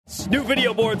New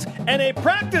video boards and a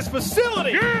practice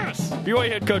facility. Yes! BYU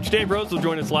head coach Dave Rose will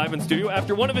join us live in studio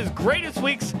after one of his greatest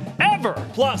weeks ever.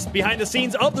 Plus, behind the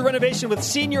scenes of the renovation with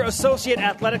Senior Associate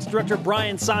Athletics Director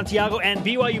Brian Santiago and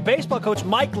BYU baseball coach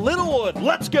Mike Littlewood.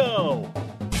 Let's go!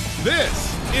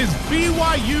 This is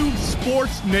BYU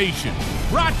Sports Nation,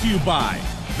 brought to you by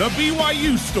The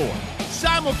BYU Store,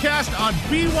 simulcast on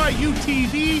BYU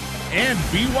TV and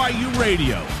BYU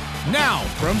Radio. Now,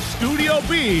 from Studio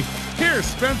B, here's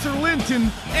Spencer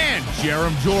Linton and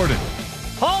Jerem Jordan.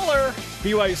 Holler!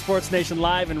 BYU Sports Nation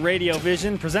live in Radio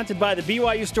Vision, presented by the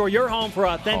BYU Store, your home for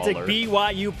authentic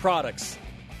BYU products.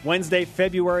 Wednesday,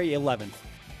 February 11th.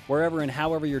 Wherever and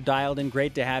however you're dialed in,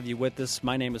 great to have you with us.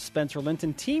 My name is Spencer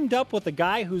Linton, teamed up with the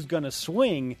guy who's going to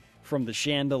swing from the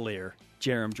chandelier,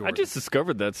 Jerem Jordan. I just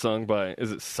discovered that song by,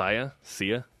 is it Sia?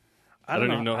 I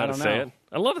don't even know how to say it.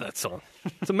 I love that song.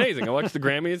 It's amazing. I watched the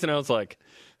Grammys and I was like,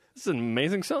 this is an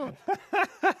amazing song.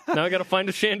 Now I got to find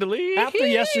a chandelier. After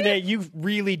yesterday, you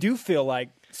really do feel like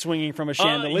swinging from a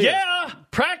chandelier. Yeah!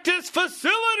 Practice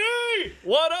facility!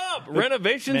 What up?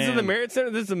 Renovations in the Marriott Center.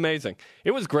 This is amazing.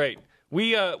 It was great.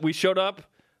 We showed up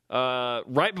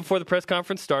right before the press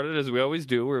conference started, as we always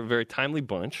do. We're a very timely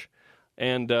bunch.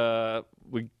 And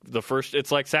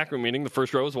it's like sacrament meeting. The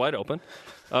first row was wide open.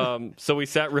 So we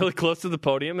sat really close to the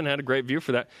podium and had a great view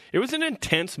for that. It was an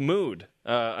intense mood.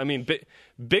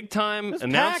 Big time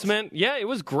announcement. Packed. Yeah, it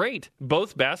was great.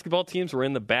 Both basketball teams were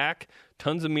in the back.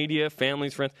 Tons of media,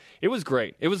 families, friends. It was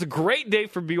great. It was a great day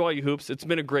for BYU hoops. It's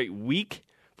been a great week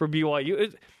for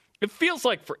BYU. It feels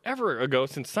like forever ago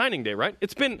since signing day, right?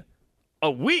 It's been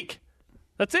a week.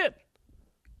 That's it.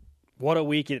 What a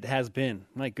week it has been.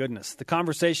 My goodness. The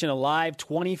conversation alive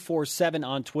 24/7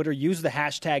 on Twitter. Use the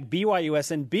hashtag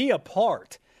BYUSN. Be a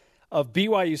part of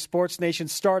BYU Sports Nation.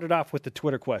 Started off with the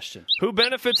Twitter question. Who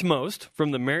benefits most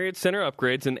from the Marriott Center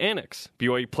upgrades and annex?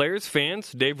 BYU players,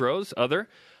 fans, Dave Rose, other.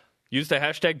 Use the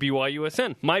hashtag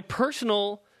BYUSN. My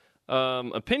personal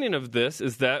opinion of this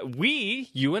is that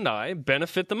you and I,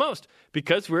 benefit the most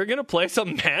because we're going to play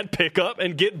some mad pickup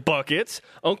and get buckets.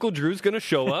 Uncle Drew's going to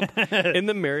show up in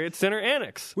the Marriott Center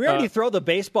annex. We already throw the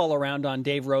baseball around on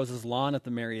Dave Rose's lawn at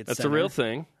the Marriott Center. That's a real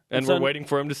thing. And we're waiting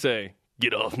for him to say,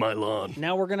 get off my lawn.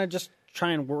 Now we're going to just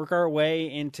try and work our way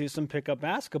into some pickup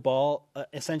basketball,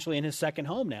 essentially in his second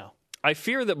home now. I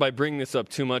fear that by bringing this up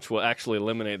too much will actually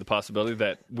eliminate the possibility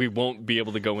that we won't be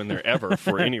able to go in there ever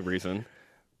for any reason.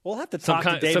 We'll have to talk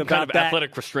to Dave some about kind of that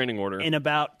athletic restraining order in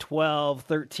about 12,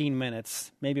 13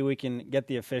 minutes. Maybe we can get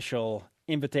the official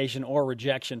invitation or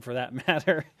rejection for that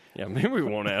matter. Yeah, maybe we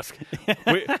won't ask.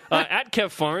 At Kev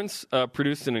Farnes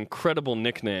produced an incredible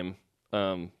nickname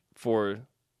for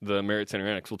the Marriott Center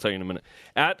Annex. We'll tell you in a minute.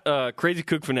 At Crazy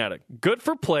Kook Fanatic. Good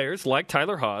for players like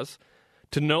Tyler Haws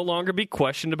to no longer be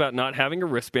questioned about not having a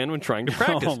wristband when trying to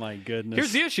practice. Oh, my goodness.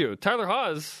 Here's the issue. Tyler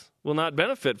Haws will not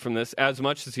benefit from this as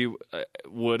much as he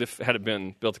would if had it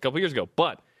been built a couple years ago.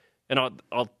 But, and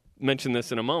I'll mention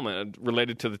this in a moment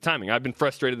related to the timing. I've been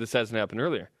frustrated this hasn't happened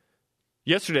earlier.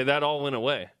 Yesterday, that all went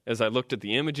away. As I looked at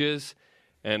the images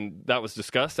and that was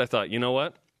discussed, I thought, you know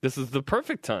what? This is the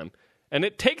perfect time. And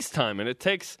it takes time and it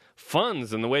takes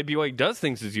funds, and the way BYU does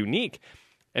things is unique.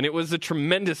 And it was a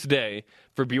tremendous day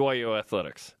for BYU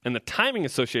athletics. And the timing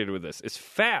associated with this is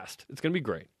fast. It's going to be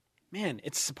great. Man,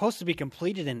 it's supposed to be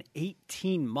completed in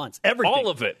 18 months. Everything. All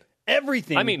of it.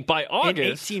 Everything. I mean, by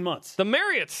August. In 18 months. The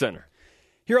Marriott Center.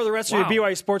 Here are the rest of your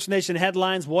BYU Sports Nation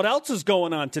headlines. What else is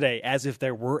going on today? As if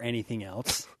there were anything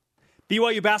else.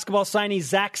 BYU basketball signee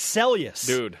Zach Seljaas.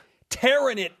 Dude.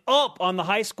 Tearing it up on the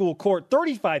high school court.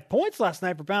 35 points last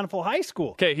night for Bountiful High School.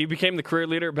 Okay, he became the career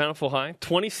leader at Bountiful High.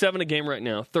 27 a game right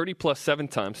now, 30-plus 7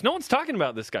 times. No one's talking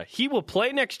about this guy. He will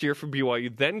play next year for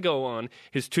BYU, then go on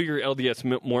his 2-year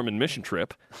LDS Mormon mission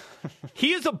trip.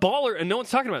 He is a baller, and no one's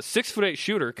talking about it. 6'8"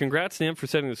 shooter. Congrats to him for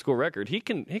setting the school record. He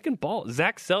can ball.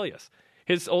 Zach Seljaas.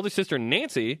 His older sister,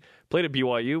 Nancy, played at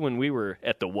BYU when we were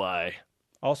at the Y.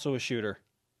 Also a shooter.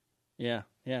 Yeah,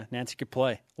 Nancy could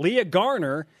play. Leah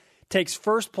Garner takes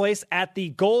first place at the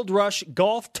Gold Rush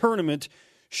Golf Tournament,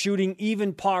 shooting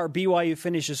even par. BYU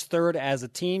finishes third as a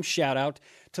team. Shout out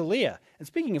to Leah. And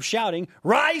speaking of shouting,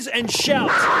 rise and shout.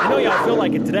 I know y'all feel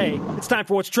like it today. It's time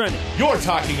for What's Trending. You're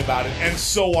talking about it, and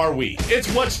so are we. It's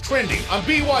What's Trending on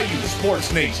BYU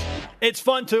Sports Nation. It's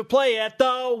fun to play at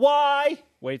the Y.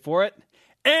 Wait for it.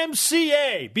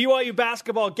 MCA. BYU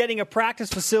basketball getting a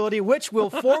practice facility, which will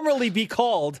formerly be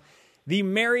called the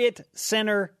Marriott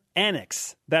Center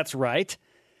Annex. That's right.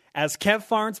 As Kev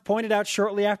Farnes pointed out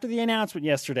shortly after the announcement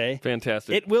yesterday,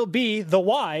 fantastic. It will be the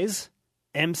Y's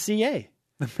MCA.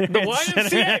 The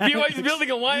YMCA. BYU's building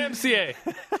a YMCA.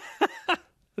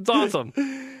 It's awesome.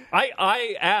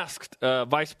 I asked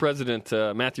Vice President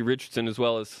Matthew Richardson, as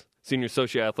well as Senior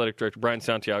Associate Athletic Director Brian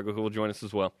Santiago, who will join us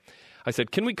as well. I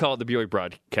said, can we call it the BYU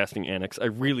Broadcasting Annex? I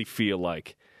really feel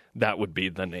like that would be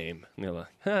the name. And they're like,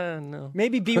 no.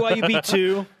 Maybe BYU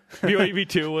B2. BYU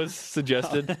B2 was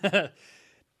suggested.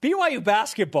 BYU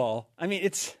basketball, I mean,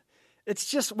 it's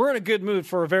just, we're in a good mood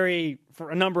for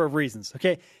a number of reasons,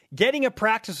 okay? Getting a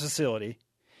practice facility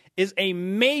is a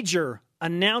major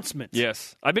announcement.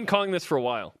 Yes. I've been calling this for a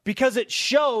while. Because it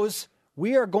shows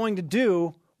we are going to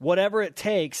do whatever it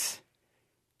takes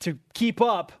to keep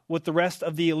up with the rest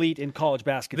of the elite in college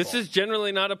basketball. This is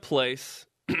generally not a place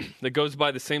that goes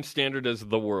by the same standard as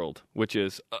the world, which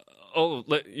is, you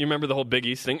remember the whole Big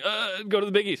East thing? Go to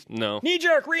the Big East. No.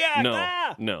 Knee-jerk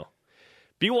react. No.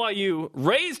 BYU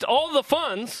raised all the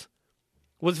funds,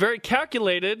 was very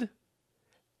calculated,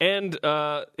 and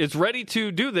is ready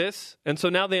to do this, and so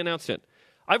now they announced it.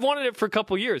 I've wanted it for a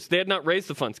couple years. They had not raised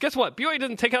the funds. Guess what? BYU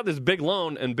didn't take out this big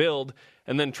loan and build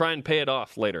and then try and pay it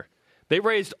off later. They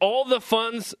raised all the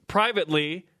funds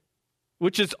privately,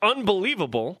 which is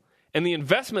unbelievable, and the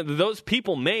investment that those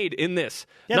people made in this.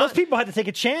 Yeah, those people had to take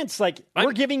a chance.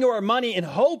 We're giving you our money in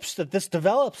hopes that this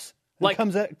develops.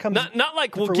 Comes not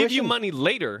like we'll give you money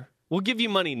later. We'll give you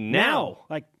money now.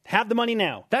 Have the money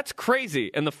now. That's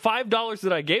crazy. And the $5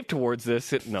 that I gave towards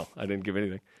this, no, I didn't give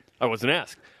anything. I wasn't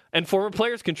asked. And former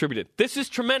players contributed. This is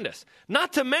tremendous.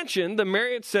 Not to mention the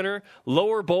Marriott Center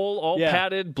lower bowl, all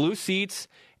padded, blue seats,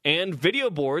 and video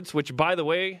boards, which, by the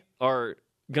way, are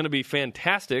going to be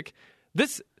fantastic.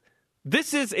 This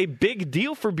is a big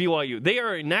deal for BYU. They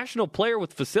are a national player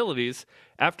with facilities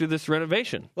after this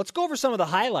renovation. Let's go over some of the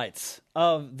highlights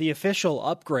of the official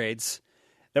upgrades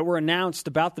that were announced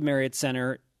about the Marriott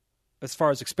Center as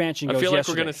far as expansion goes. I feel like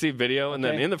we're going to see video, and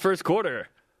then in the first quarter.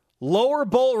 Lower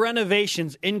bowl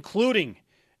renovations, including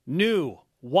new,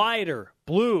 wider,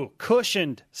 blue,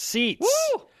 cushioned seats.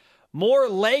 Woo! More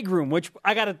legroom, which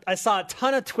I saw a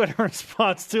ton of Twitter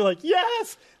response to,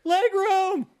 yes,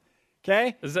 legroom.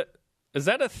 Okay? Is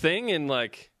that a thing in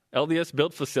LDS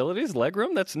built facilities?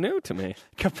 Legroom? That's new to me.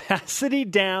 Capacity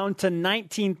down to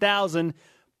 19,000,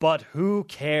 but who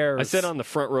cares? I said on the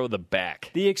front row of the back.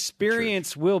 The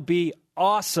experience will be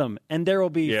awesome, and there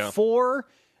will be 4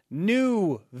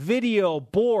 new video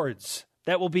boards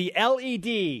that will be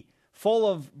LED, full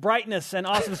of brightness and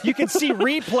awesomeness. You can see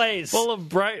replays. Full of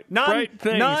bright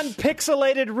things.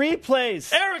 Non-pixelated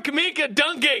replays. Eric Mika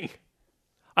dunking!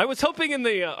 I was hoping in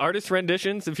the artist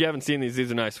renditions, if you haven't seen these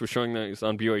are nice. We're showing these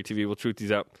on BYU TV. We'll tweet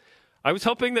these out. I was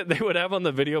hoping that they would have on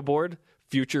the video board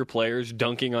future players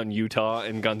dunking on Utah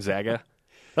and Gonzaga.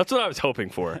 That's what I was hoping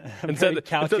for. Instead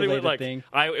they went thing.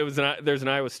 There's an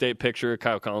Iowa State picture.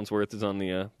 Kyle Collinsworth is on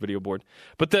the video board.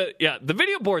 But the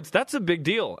video boards, that's a big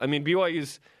deal. I mean,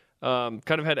 BYU's kind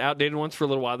of had outdated ones for a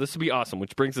little while. This will be awesome,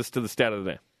 which brings us to the stat of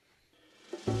the day.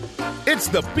 It's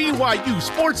the BYU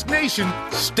Sports Nation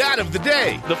stat of the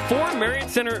day. The 4 Marriott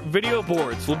Center video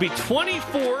boards will be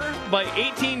 24 by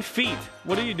 18 feet.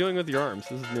 What are you doing with your arms?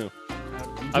 This is new.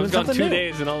 I was gone 2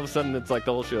 days, and all of a sudden it's like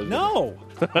the whole show. No.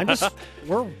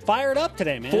 We're fired up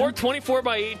today, man. 4 24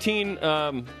 by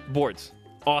 18 boards.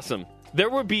 Awesome. There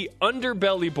will be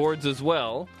underbelly boards as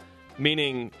well,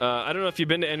 meaning, I don't know if you've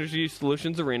been to Energy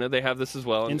Solutions Arena. They have this as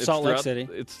well. In Salt Lake City.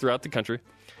 It's throughout the country,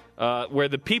 where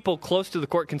the people close to the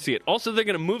court can see it. Also, they're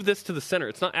going to move this to the center.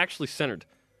 It's not actually centered.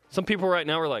 Some people right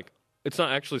now are like, it's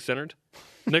not actually centered.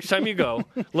 Next time you go,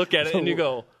 look at it, and you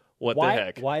go, the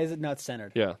heck? Why is it not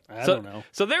centered? Yeah. I don't know.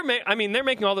 So they're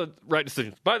making all the right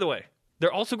decisions. By the way,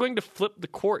 they're also going to flip the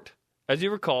court. As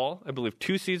you recall, I believe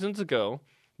 2 seasons ago,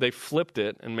 they flipped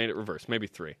it and made it reverse, maybe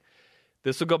 3.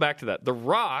 This will go back to that. The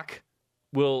Rock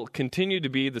will continue to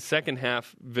be the second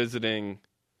half visiting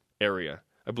area.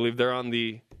 I believe they're on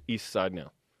the east side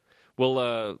now.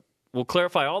 We'll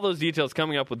clarify all those details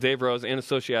coming up with Dave Rose and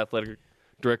Associate Athletic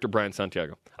Director Brian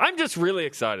Santiago. I'm just really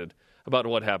excited about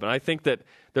what happened. I think that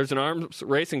there's an arms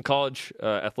race in college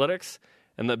athletics,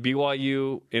 and that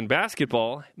BYU in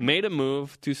basketball made a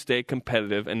move to stay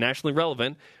competitive and nationally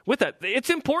relevant with that.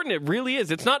 It's important. It really is.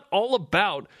 It's not all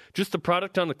about just the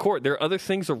product on the court. There are other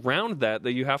things around that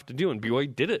you have to do, and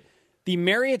BYU did it. The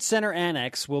Marriott Center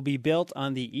Annex will be built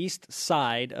on the east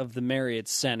side of the Marriott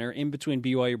Center, in between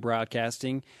BYU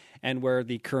Broadcasting and where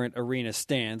the current arena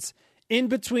stands.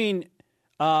 This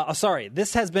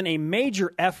has been a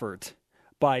major effort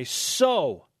by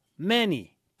so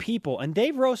many people. And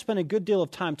Dave Rose spent a good deal of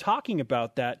time talking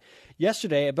about that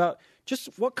yesterday, about just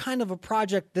what kind of a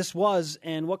project this was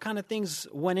and what kind of things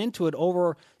went into it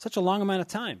over such a long amount of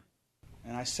time.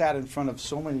 And I sat in front of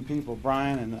so many people,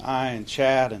 Brian and I and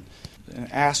Chad, and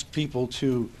asked people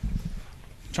to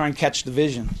try and catch the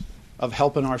vision of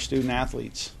helping our student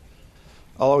athletes.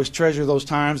 I'll always treasure those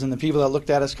times and the people that looked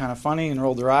at us kind of funny and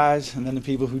rolled their eyes, and then the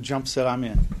people who jumped said, I'm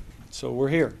in. So we're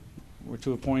here. We're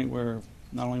to a point where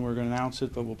not only we're going to announce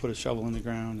it, but we'll put a shovel in the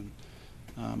ground.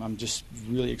 And I'm just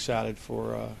really excited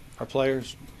for our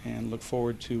players and look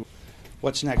forward to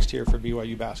what's next here for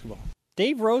BYU basketball.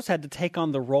 Dave Rose had to take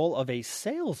on the role of a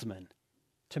salesman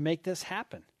to make this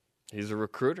happen. He's a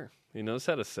recruiter. He knows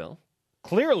how to sell.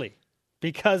 Clearly,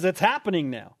 because it's happening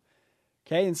now.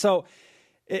 Okay, and so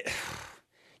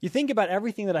you think about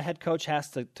everything that a head coach has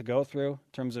to go through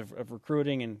in terms of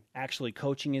recruiting and actually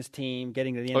coaching his team,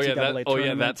 getting to the NCAA tournament. Oh,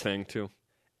 yeah, that thing, too.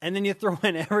 And then you throw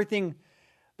in everything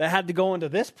that had to go into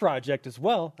this project as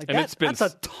well. Like that's a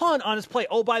ton on his plate.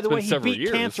 Oh, by the way, he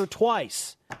beat cancer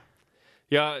twice.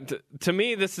 Yeah, to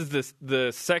me, this is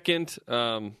the second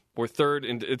or third,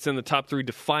 and it's in the top three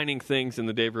defining things in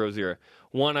the Dave Rose era.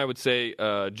 One, I would say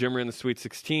Jimmer in the Sweet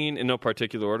 16 in no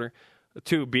particular order.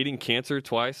 2, beating cancer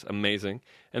twice, amazing.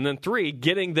 And then 3,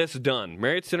 getting this done.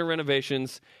 Marriott Center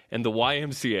renovations and the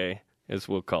YMCA, as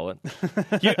we'll call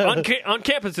it. On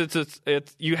campus,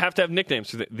 it's you have to have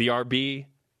nicknames. The RB,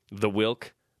 the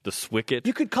Wilk, the Swicket.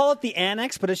 You could call it the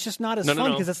Annex, but it's just not as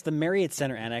fun because it's the Marriott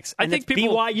Center Annex. And I think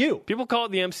BYU. People call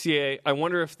it the MCA. I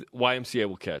wonder if the YMCA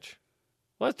will catch.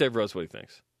 Well, that's Dave Rose what he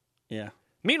thinks. Yeah.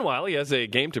 Meanwhile, he has a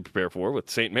game to prepare for with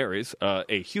St. Mary's,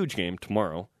 a huge game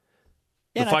tomorrow.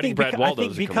 Yeah, I think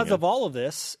because of all of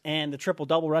this and the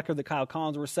triple-double record that Kyle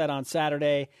Collinsworth set on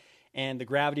Saturday and the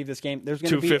gravity of this game, there's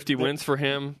going to be 250 wins for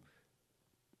him.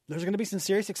 There's going to be some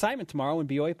serious excitement tomorrow when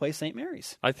BYU plays St.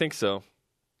 Mary's. I think so.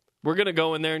 We're going to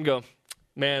go in there and go,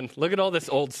 man, look at all this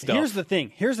old stuff. Here's the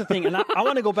thing, and I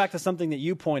want to go back to something that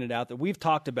you pointed out that we've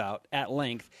talked about at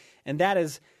length, and that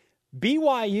is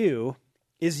BYU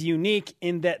is unique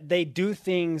in that they do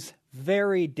things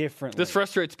very differently. This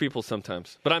frustrates people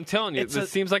sometimes, but I'm telling you, this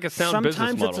seems like a sound business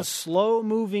model. Sometimes it's a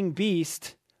slow-moving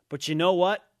beast, but you know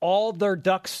what? All their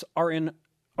ducks are in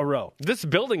a row. This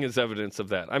building is evidence of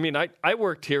that. I mean, I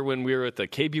worked here when we were at the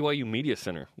KBYU Media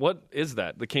Center. What is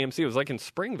that? The KMC. It was like in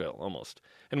Springville almost.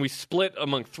 And we split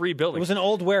among 3 buildings. It was an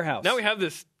old warehouse. Now we have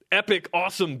this epic,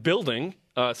 awesome building,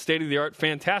 state-of-the-art,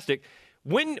 fantastic.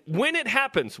 When it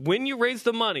happens, when you raise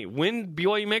the money, when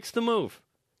BYU makes the move,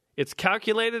 it's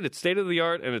calculated, it's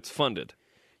state-of-the-art, and it's funded.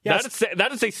 Yes.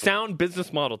 That is a sound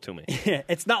business model to me. Yeah,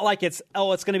 it's not like it's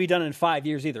going to be done in 5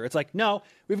 years either. It's like, no,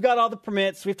 we've got all the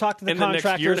permits. We've talked to the contractors. The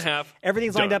next year and a half,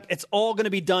 everything's lined up. It's all going to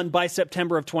be done by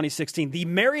September of 2016. The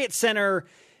Marriott Center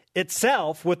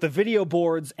itself, with the video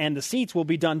boards and the seats, will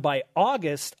be done by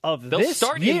August of this year. They'll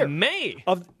start in May.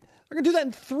 They're going to do that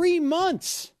in 3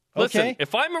 months. Listen, okay?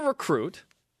 If I'm a recruit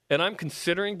and I'm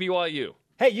considering BYU,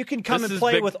 hey, you can come and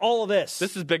play with all of this.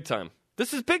 This is big time.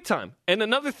 This is big time. And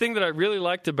another thing that I really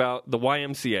liked about the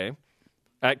YMCA,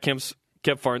 at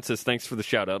Kev Farn says, thanks for the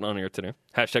shout-out on air today,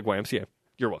 #YMCA,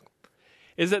 you're welcome,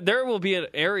 is that there will be an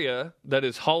area that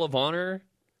is Hall of Honor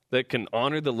that can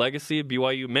honor the legacy of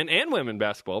BYU men and women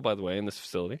basketball, by the way, in this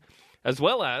facility, as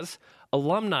well as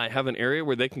alumni have an area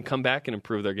where they can come back and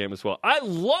improve their game as well. I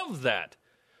love that.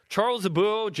 Charles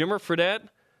Abuo, Jimmer Fredette,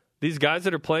 these guys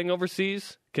that are playing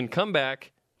overseas can come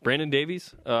back. Brandon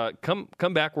Davies, come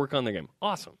back, work on the game.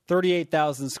 Awesome.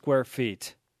 38,000 square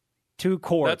feet, 2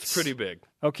 courts. That's pretty big.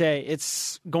 Okay,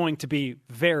 it's going to be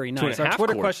very nice. 2.5 Our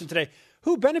Twitter courts. question today,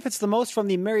 who benefits the most from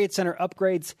the Marriott Center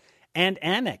upgrades and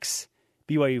annex?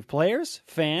 BYU players,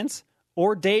 fans,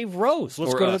 or Dave Rose?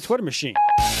 Let's go to the Twitter machine.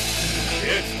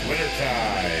 It's Twitter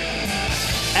time.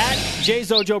 At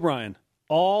JZojo O'Brien.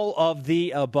 All of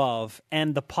the above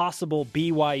and the possible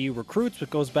BYU recruits, which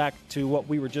goes back to what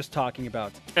we were just talking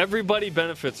about. Everybody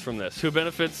benefits from this. Who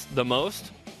benefits the most?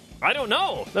 I don't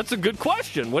know. That's a good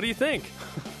question. What do you think?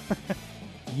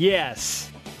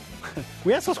 Yes.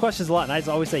 We ask those questions a lot, and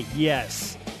I always say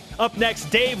yes. Up next,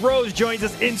 Dave Rose joins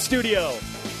us in studio.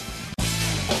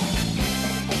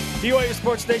 BYU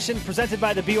Sports Nation, presented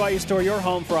by the BYU Store, your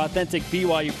home for authentic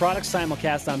BYU products,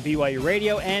 simulcast on BYU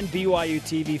Radio and BYU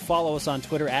TV. Follow us on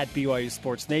Twitter at BYU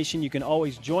Sports Nation. You can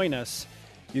always join us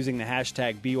using the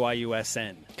hashtag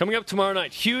BYUSN. Coming up tomorrow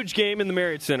night, huge game in the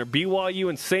Marriott Center. BYU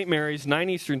and St. Mary's, 9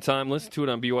 Eastern time. Listen to it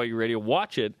on BYU Radio.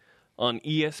 Watch it on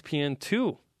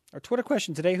ESPN2. Our Twitter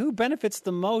question today, who benefits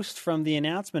the most from the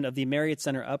announcement of the Marriott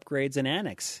Center upgrades and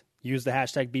annex? Use the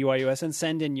hashtag BYUSN.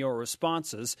 Send in your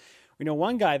responses. We know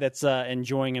one guy that's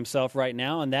enjoying himself right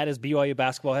now, and that is BYU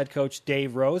basketball head coach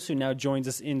Dave Rose, who now joins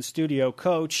us in studio.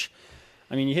 Coach,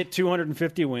 I mean, you hit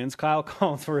 250 wins. Kyle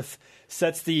Collinsworth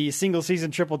sets the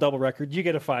single-season triple-double record. You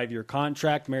get a 5-year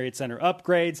contract, Marriott Center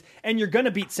upgrades, and you're going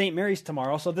to beat St. Mary's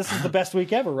tomorrow, so this is the best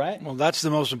week ever, right? Well, that's the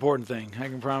most important thing. I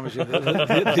can promise you.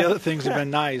 The other things have been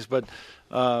nice, but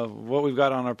what we've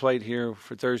got on our plate here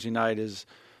for Thursday night is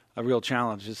a real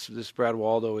challenge. This Brad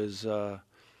Waldo is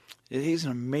he's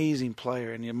an amazing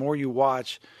player, and the more you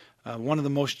watch, one of the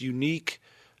most unique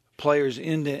players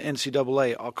in the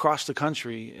NCAA across the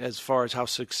country as far as how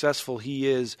successful he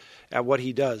is at what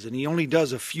he does. And he only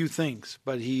does a few things,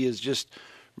 but he is just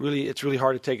really, it's really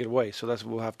hard to take it away. So that's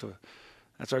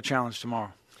our challenge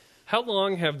tomorrow. How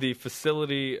long have the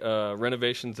facility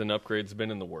renovations and upgrades been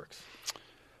in the works?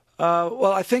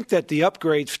 Well, I think that the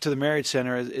upgrades to the Marriott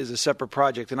Center is a separate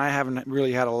project, and I haven't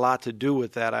really had a lot to do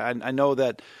with that. I know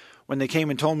that when they came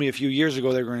and told me a few years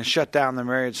ago they were going to shut down the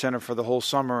Marriott Center for the whole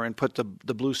summer and put the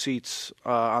blue seats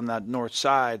on that north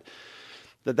side,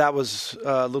 that was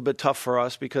a little bit tough for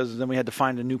us because then we had to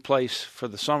find a new place for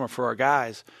the summer for our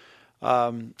guys.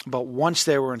 But once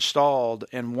they were installed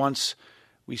and once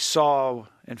we saw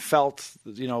and felt,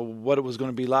 what it was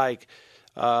going to be like,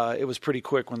 it was pretty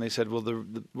quick when they said, well,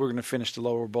 we're going to finish the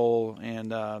lower bowl.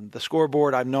 And the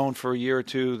scoreboard, I've known for a year or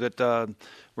two that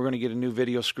we're going to get a new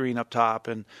video screen up top.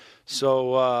 And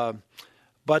so,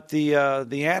 but the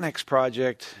annex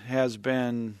project has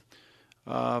been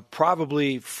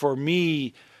probably, for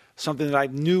me, something that I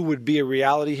knew would be a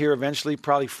reality here eventually,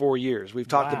 probably 4 years. We've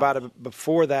talked about it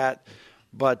before that,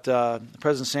 but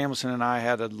President Samuelson and I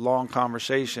had a long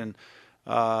conversation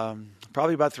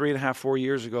probably about 3.5, 4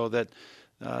 years ago that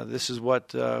this is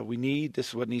what we need. This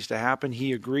is what needs to happen.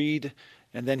 He agreed,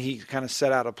 and then he kind of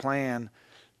set out a plan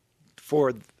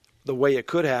for the way it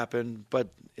could happen, but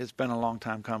it's been a long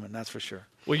time coming, that's for sure.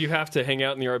 Will you have to hang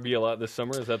out in the RB a lot this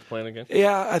summer? Is that the plan again?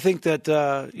 Yeah, I think that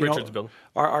Richards building.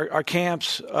 Our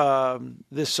camps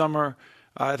this summer,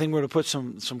 I think we're going to put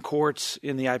some courts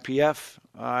in the IPF.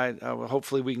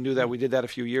 Hopefully we can do that. We did that a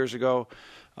few years ago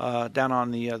down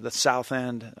on the south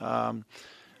end.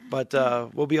 But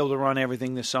we'll be able to run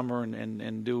everything this summer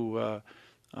and do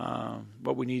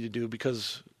what we need to do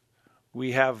because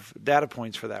we have data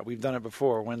points for that. We've done it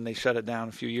before when they shut it down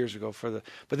a few years ago.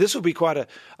 But this will be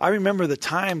I remember the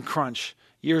time crunch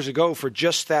years ago for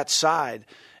just that side,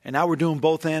 and now we're doing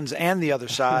both ends and the other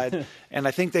side. And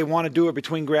I think they want to do it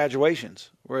between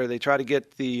graduations where they try to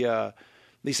get at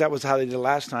least that was how they did it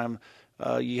last time.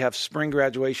 You have spring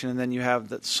graduation, and then you have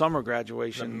the summer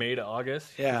graduation. May to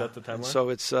August? Yeah. Is that the timeline? So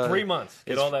it's 3 months.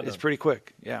 Get all that done. It's pretty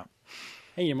quick, yeah.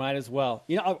 Hey, you might as well.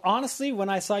 Honestly, when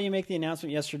I saw you make the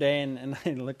announcement yesterday and I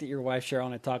looked at your wife, Cheryl,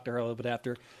 and I talked to her a little bit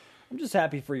after, I'm just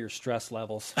happy for your stress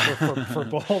levels for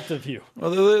both of you.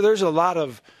 Well, there's a lot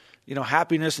of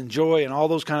happiness and joy and all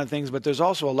those kind of things, but there's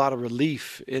also a lot of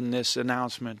relief in this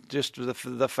announcement, just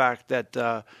the fact that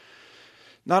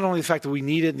not only the fact that we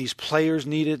need it and these players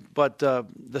need it, but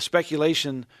the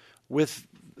speculation with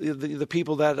the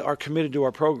people that are committed to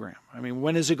our program. I mean,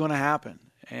 when is it going to happen?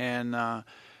 And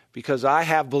because I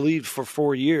have believed for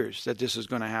 4 years that this is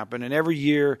going to happen. And every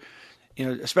year,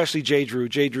 especially Jay Drew.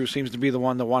 Jay Drew seems to be the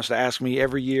one that wants to ask me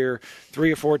every year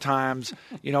 3 or 4 times,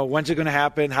 when's it going to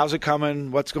happen? How's it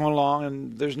coming? What's going along?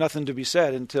 And there's nothing to be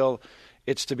said until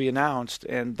it's to be announced.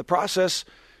 And the process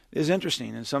is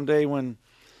interesting. And someday when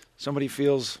somebody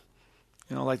feels,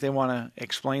 like they want to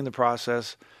explain the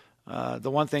process,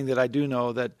 the one thing that I do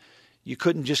know that you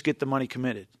couldn't just get the money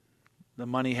committed. The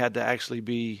money had to actually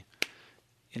be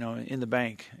in the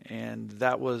bank, and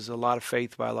that was a lot of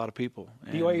faith by a lot of people.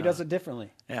 BYU does it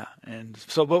differently. Yeah, and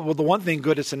so, but the one thing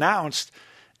good, it's announced,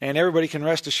 and everybody can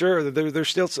rest assured that there's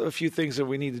still a few things that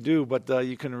we need to do, but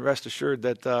you can rest assured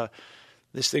that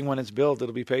this thing, when it's built,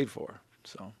 it'll be paid for.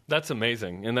 So that's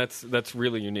amazing, and that's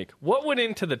really unique. What went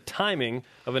into the timing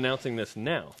of announcing this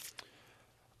now?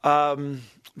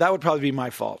 That would probably be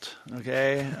my fault,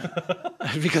 okay?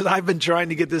 Because I've been trying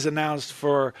to get this announced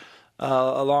for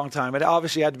a long time. It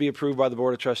obviously had to be approved by the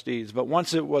Board of Trustees. But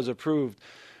once it was approved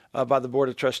by the Board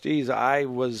of Trustees, I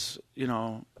was, in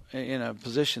a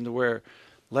position to where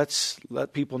let's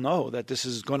let people know that this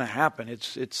is going to happen.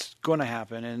 It's going to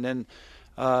happen. And then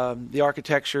the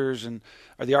architect and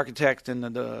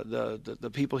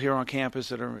the people here on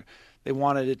campus they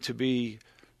wanted it to be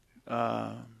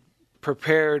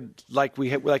prepared like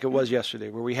it was yesterday,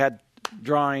 where we had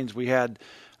drawings, we had.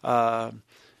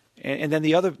 And then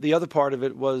the other part of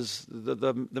it was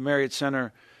the Marriott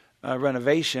Center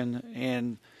renovation.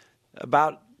 And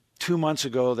about 2 months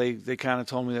ago, they kind of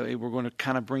told me that we're going to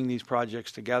kind of bring these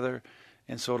projects together,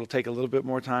 and so it'll take a little bit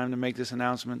more time to make this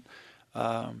announcement.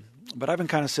 But I've been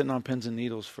kind of sitting on pins and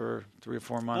needles for 3 or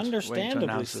 4 months.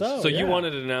 Understandably so. So you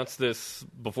wanted to announce this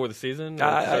before the season?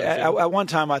 At one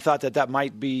time, I thought that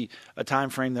might be a time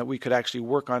frame that we could actually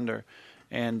work under.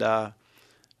 And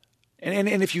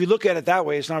if you look at it that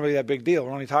way, it's not really that big deal.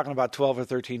 We're only talking about 12 or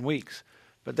 13 weeks.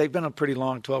 But they've been a pretty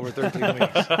long 12 or 13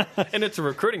 weeks. And it's a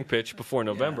recruiting pitch before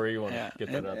November. You want to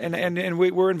get that up. And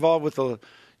we're involved with a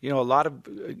lot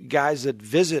of guys that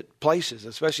visit places,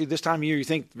 especially this time of year. You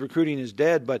think recruiting is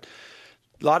dead, but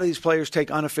a lot of these players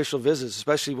take unofficial visits,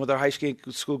 especially when their high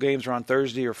school games are on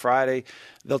Thursday or Friday.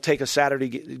 They'll take a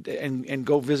Saturday and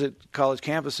go visit college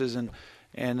campuses,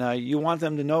 and you want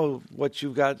them to know what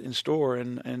you've got in store.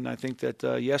 And I think that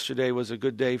yesterday was a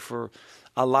good day for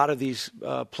a lot of these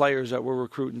players that we're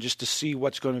recruiting, just to see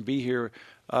what's going to be here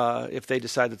if they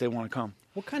decide that they want to come.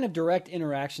 What kind of direct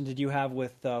interaction did you have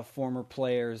with former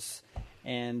players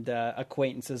and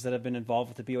acquaintances that have been involved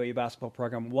with the BYU basketball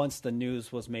program once the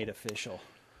news was made official?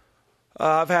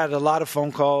 I've had a lot of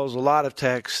phone calls, a lot of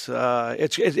texts.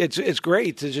 It's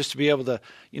great to be able to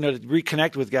to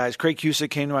reconnect with guys. Craig Cusick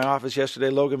came to my office yesterday.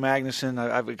 Logan Magnuson.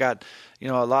 I've got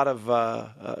a lot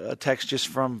of texts just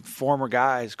from former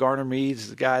guys. Garner Meads,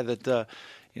 the guy that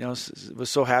was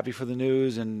so happy for the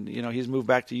news, and he's moved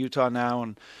back to Utah now,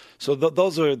 and so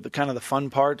those are the kind of the fun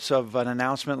parts of an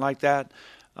announcement like that.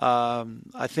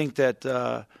 I think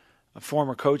that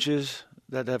former coaches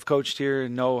that have coached here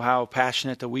and know how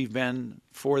passionate that we've been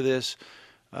for this.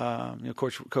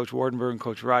 Coach Wardenberg and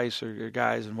Coach Rice are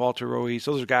guys, and Walter Ruiz.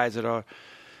 Those are guys that are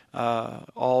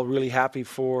all really happy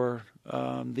for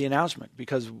the announcement,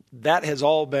 because that has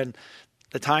all been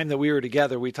the time that we were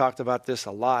together. We talked about this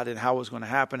a lot and how it was going to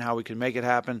happen, how we could make it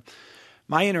happen.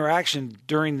 My interaction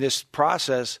during this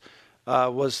process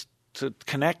was to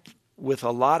connect with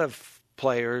a lot of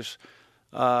players,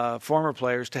 former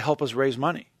players, to help us raise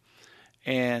money.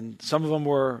 And some of them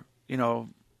were,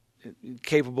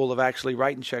 capable of actually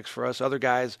writing checks for us. Other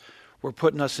guys were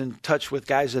putting us in touch with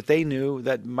guys that they knew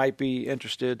that might be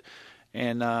interested.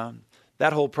 And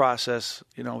that whole process,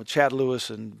 with Chad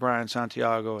Lewis and Brian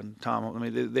Santiago and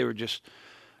Tom, they were just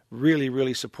really,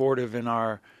 really supportive in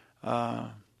our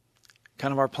kind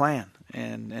of our plan.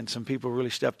 And some people really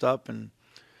stepped up, and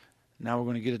now we're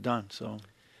going to get it done. So,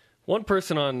 one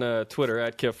person on Twitter,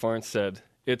 @KifFarnes, said,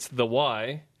 it's the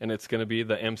Y, and it's going to be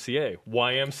the MCA.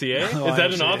 YMCA? Is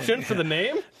that an option for the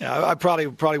name? Yeah, I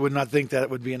probably would not think that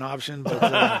would be an option. But,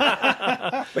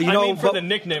 for the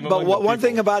nickname. But one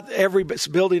thing about every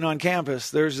building on campus,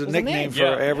 there's a nickname for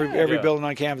every building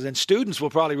on campus. And students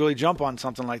will probably really jump on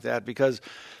something like that, because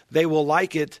they will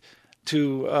like it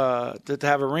to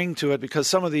have a ring to it, because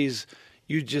some of these –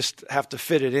 you just have to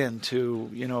fit it into,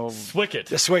 Swicket.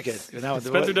 The Swicket.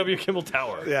 Spencer W. Kimball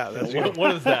Tower. Yeah, that's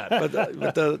what is that?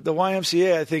 But the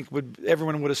YMCA, I think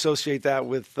everyone would associate that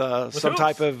with some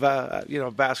type of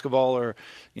basketball or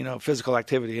physical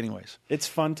activity. Anyways, it's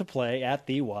fun to play at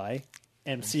the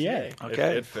YMCA.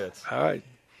 Okay, it fits. All right.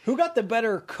 Who got the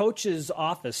better coach's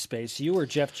office space, you or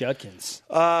Jeff Judkins?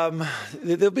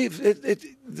 There'll be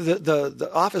the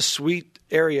office suite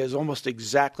area is almost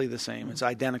exactly the same. It's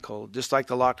identical, just like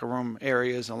the locker room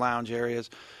areas and lounge areas.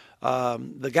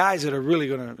 The guys that are really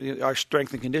going to, our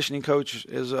strength and conditioning coach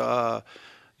is, for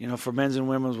men's and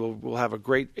women's, we'll have a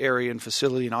great area and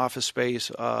facility and office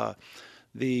space.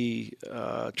 The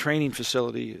training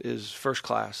facility is first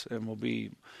class and will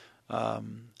be.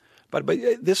 But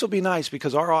this will be nice,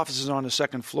 because our office is on the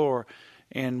second floor,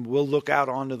 and we'll look out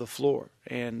onto the floor,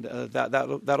 and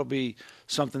that'll be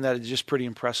something that is just pretty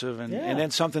impressive, and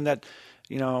then something that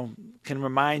can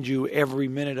remind you every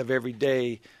minute of every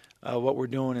day what we're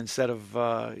doing, instead of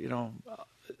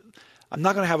I'm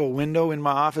not going to have a window in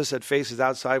my office that faces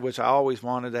outside, which I always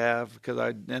wanted to have, because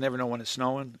I never know when it's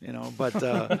snowing, But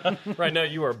right now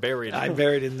you are buried. I'm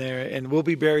buried in there, and we'll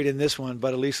be buried in this one.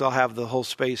 But at least I'll have the whole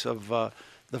space of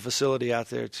the facility out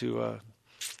there to,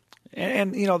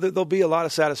 there'll be a lot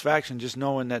of satisfaction just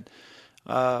knowing that,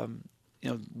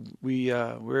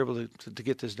 we're able to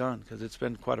get this done, because it's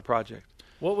been quite a project.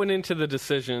 What went into the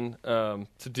decision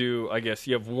to do, I guess,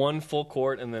 you have one full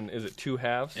court, and then is it 2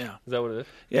 halves? Yeah. Is that what it is?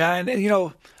 Yeah, and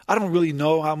I don't really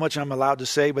know how much I'm allowed to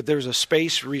say, but there's a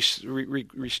space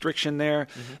restriction there.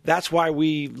 Mm-hmm. That's why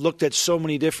we looked at so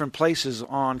many different places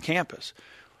on campus.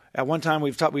 At one time,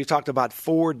 we've talked about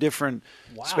 4 different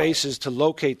spaces to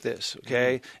locate this,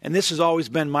 okay? Mm-hmm. And this has always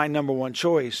been my number one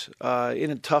choice.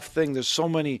 In a tough thing, there's so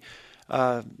many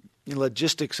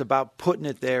logistics about putting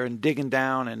it there and digging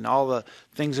down, and all the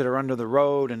things that are under the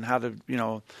road, and how to,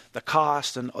 the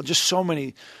cost, and just so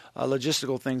many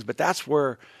logistical things. But that's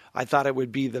where I thought it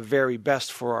would be the very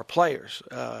best for our players,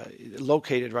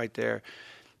 located right there.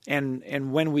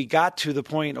 And when we got to the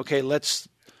point, okay, let's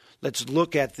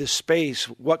look at this space.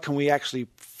 What can we actually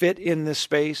fit in this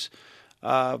space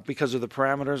because of the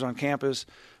parameters on campus?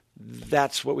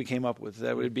 That's what we came up with.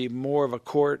 That would be more of a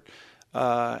court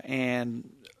and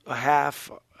a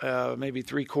half, maybe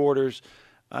 3/4.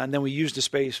 And then we used the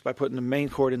space by putting the main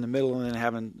court in the middle and then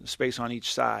having space on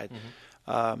each side.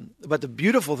 But the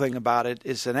beautiful thing about it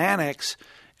is an annex,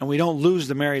 and we don't lose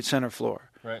the Marriott Center floor.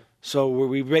 Right. So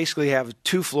we basically have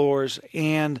 2 floors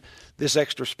and this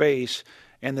extra space.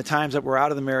 And the times that we're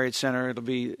out of the Marriott Center, it'll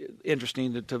be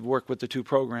interesting to work with the 2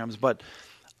 programs. But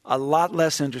a lot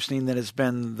less interesting than it's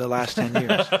been the last 10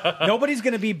 years. Nobody's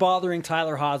going to be bothering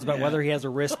Tyler Haws about whether he has a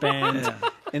wristband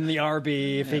in the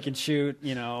RB, if he can shoot,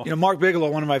 You know, Mark Bigelow,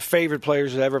 one of my favorite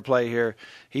players to ever play here,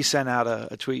 he sent out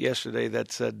a tweet yesterday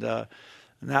that said,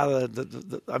 now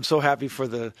I'm so happy for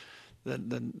the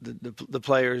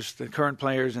players, the current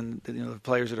players, and the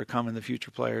players that are coming, the future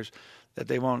players, that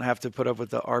they won't have to put up with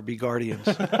the RB guardians,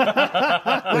 which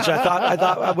I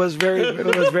thought was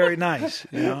very nice.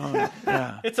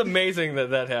 Yeah. It's amazing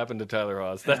that happened to Tyler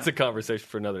Haws. That's a conversation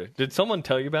for another day. Did someone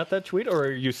tell you about that tweet, or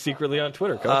are you secretly on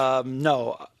Twitter, Coach?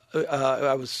 No,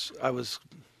 I was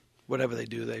whatever they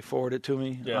do, they forward it to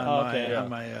me on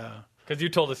my. Because you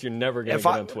told us you're never going to get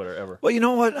on Twitter ever. Well, you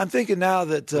know what? I'm thinking now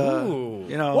that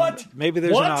What? Maybe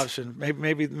there's an option.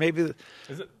 Maybe.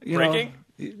 Is it breaking?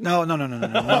 No.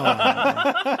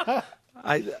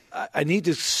 I need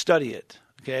to study it.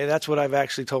 Okay, that's what I've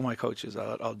actually told my coaches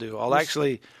I'll do.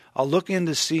 I'll look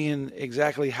into seeing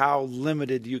exactly how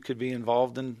limited you could be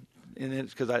involved in it,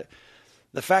 because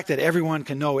the fact that everyone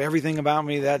can know everything about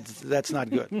me, that's not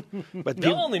good. But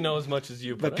they'll only know as much as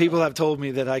you. But people have told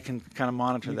me that I can kind of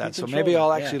monitor that, so maybe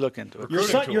I'll actually look into it.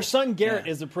 Your son Garrett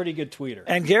is a pretty good tweeter,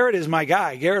 and Garrett is my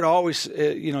guy. Garrett always,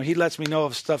 he lets me know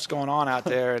if stuff's going on out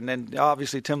there, and then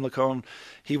obviously Tim Lacombe,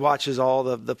 he watches all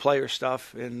the player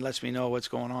stuff and lets me know what's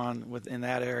going on in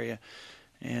that area.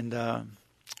 And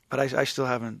but I still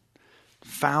haven't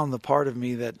found the part of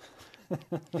me that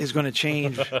is going to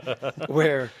change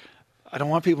where I don't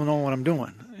want people knowing what I'm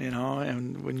doing,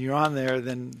 and when you're on there,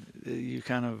 then you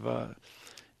kind of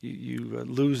you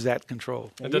lose that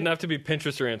control. It doesn't have to be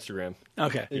Pinterest or Instagram.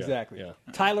 Okay. Exactly. Yeah.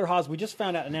 Tyler Haws, we just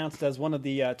found out, announced as one of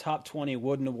the top 20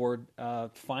 Wooden Award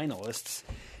finalists.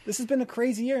 This has been a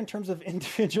crazy year in terms of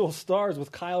individual stars,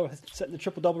 with Kyle setting the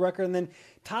triple-double record, and then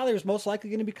Tyler's most likely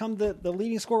going to become the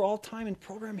leading scorer all-time in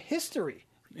program history.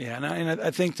 Yeah, and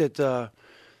I think that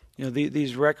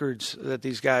these records that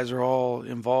these guys are all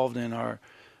involved in are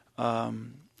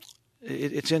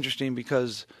it's interesting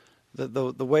because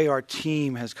the way our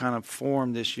team has kind of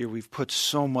formed this year, we've put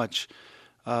so much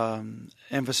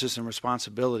emphasis and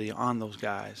responsibility on those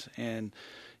guys, and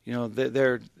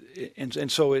they're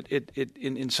and so it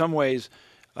in some ways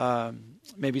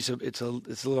maybe it's a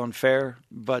little unfair,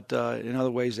 but in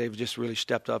other ways they've just really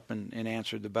stepped up and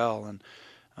answered the bell. And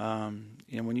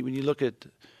when you look at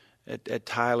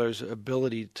Tyler's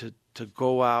ability to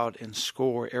go out and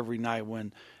score every night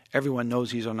when everyone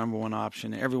knows he's our number one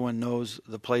option, everyone knows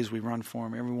the plays we run for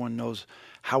him, everyone knows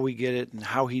how we get it and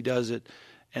how he does it,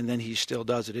 and then he still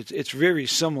does it. It's very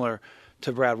similar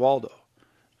to Brad Waldo.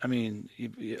 I mean,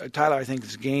 Tyler, I think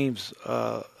his game's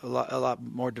a lot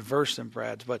more diverse than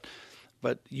Brad's, but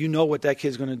you know what that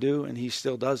kid's going to do, and he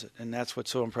still does it, and that's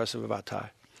what's so impressive about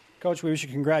Ty. Coach, we wish you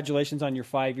congratulations on your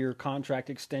 5-year contract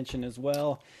extension as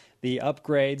well. The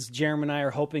upgrades. Jeremy and I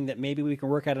are hoping that maybe we can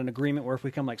work out an agreement where if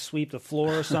we come sweep the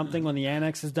floor or something when the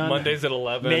annex is done. Mondays at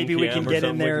 11 maybe we can get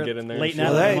in there late night.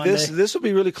 Well, hey, this will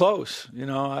be really close. I mean,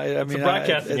 it's a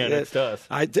broadcasting annex to us.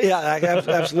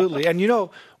 Absolutely. And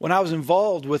when I was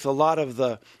involved with a lot of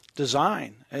the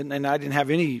design, and I didn't have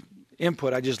any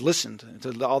input, I just listened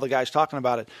to all the guys talking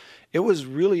about it. It was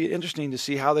really interesting to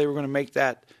see how they were going to make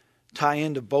that tie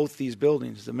into both these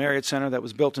buildings, the Marriott Center that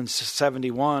was built in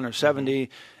 71 or 70,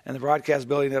 and the broadcast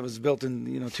building that was built in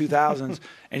 2000s,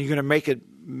 and you're going to make it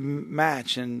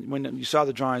match. And when you saw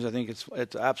the drawings, I think it's an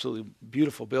absolutely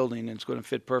beautiful building, and it's going to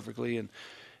fit perfectly.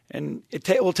 And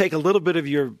it will take a little bit of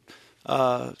your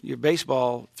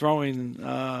baseball throwing,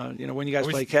 when you guys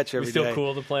play catch every day. We still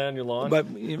cool to play on your lawn? But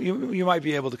you might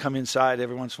be able to come inside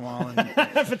every once in a while and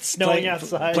if it's snowing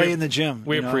outside, play in the gym.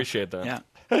 We appreciate that.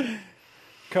 Yeah.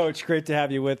 Coach, great to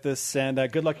have you with us, and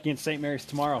good luck against St. Mary's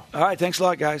tomorrow. All right, thanks a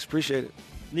lot, guys. Appreciate it.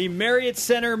 The Marriott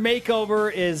Center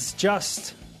makeover is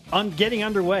just getting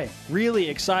underway. Really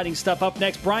exciting stuff. Up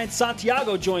next, Brian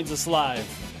Santiago joins us live.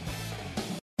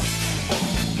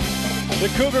 The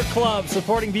Cougar Club,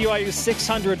 supporting BYU's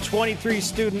 623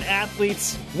 student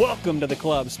athletes. Welcome to the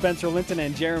club. Spencer Linton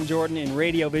and Jerem Jordan in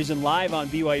Radio Vision, live on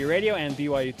BYU Radio and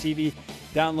BYU TV.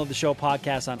 Download the show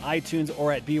podcast on iTunes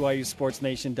or at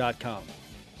BYUSportsNation.com.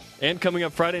 And coming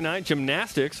up Friday night,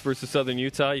 gymnastics versus Southern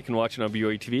Utah. You can watch it on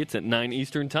BYU TV. It's at 9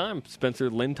 Eastern time.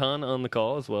 Spencer Linton on the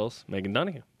call, as well as Megan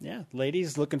Donahue. Yeah,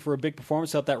 ladies looking for a big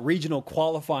performance out that regional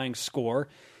qualifying score.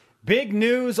 Big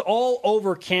news all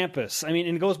over campus. I mean,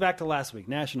 and it goes back to last week,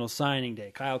 National Signing Day.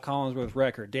 Kyle Collinsworth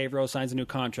record. Dave Rose signs a new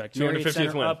contract. 250th Marriott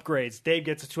Center win. upgrades. Dave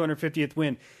gets a 250th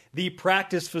win. The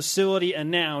practice facility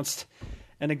announced.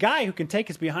 And a guy who can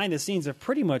take us behind the scenes of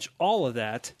pretty much all of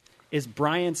that is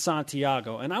Brian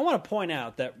Santiago. And I want to point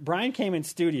out that Brian came in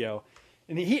studio,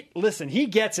 and he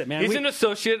gets it, man. He's an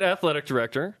associate athletic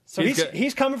director. So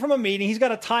he's coming from a meeting. He's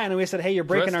got a tie on, and we said, hey, you're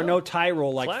breaking our no tie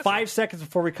rule like Classic. 5 seconds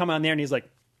before we come on there. And he's like,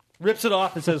 rips it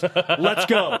off and says, let's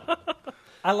go.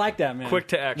 I like that, man. Quick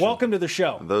to action. Welcome to the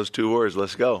show. Those 2 words,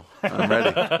 let's go. I'm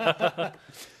ready.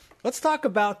 Let's talk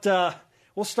about,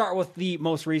 we'll start with the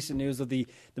most recent news of the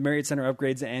Marriott Center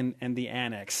upgrades and the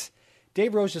annex.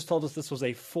 Dave Rose just told us this was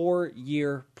a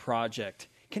 4-year project.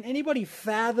 Can anybody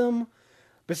fathom,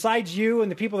 besides you and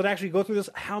the people that actually go through this,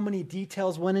 how many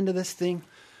details went into this thing?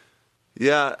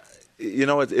 Yeah,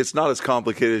 it's not as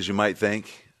complicated as you might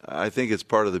think. I think it's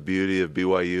part of the beauty of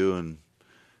BYU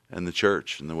and the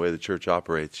church and the way the church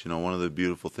operates. One of the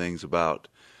beautiful things about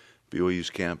BYU's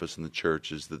campus and the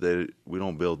church is that we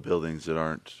don't build buildings that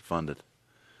aren't funded.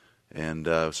 And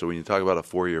so when you talk about a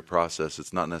 4-year process,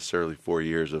 it's not necessarily 4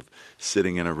 years of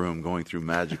sitting in a room going through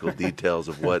magical details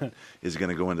of what is going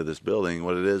to go into this building.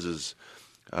 What it is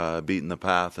beating the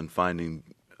path and finding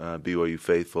BYU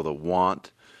faithful that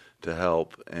want to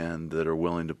help and that are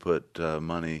willing to put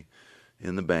money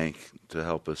in the bank to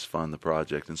help us fund the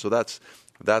project. And so that's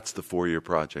the 4-year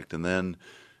project. And then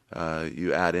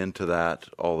you add into that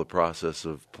all the process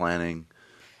of planning,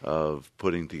 of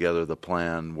putting together the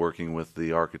plan, working with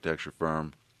the architecture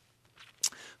firm.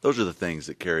 Those are the things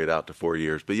that carry it out to 4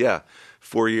 years. But yeah,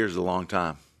 4 years is a long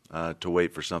time to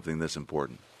wait for something this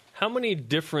important. How many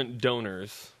different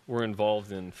donors were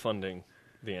involved in funding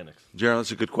the annex? Jaron,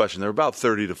 that's a good question. There were about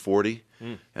 30 to 40.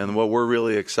 And what we're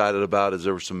really excited about is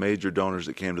there were some major donors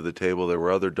that came to the table. There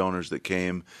were other donors that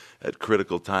came at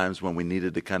critical times when we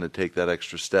needed to kind of take that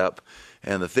extra step.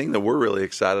 And the thing that we're really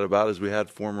excited about is we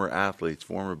had former athletes,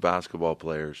 former basketball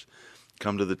players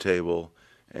come to the table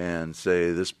and say,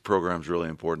 this program's really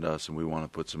important to us and we want to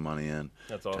put some money in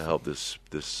to help this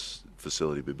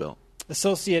facility be built.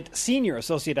 Senior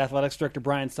Associate Athletics Director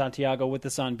Brian Santiago with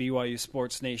us on BYU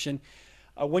Sports Nation.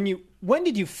 When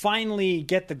did you finally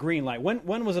get the green light?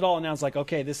 When was it all announced? Like,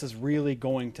 okay, this is really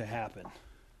going to happen.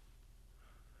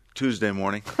 Tuesday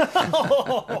morning.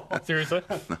 Seriously?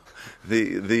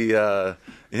 No.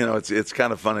 It's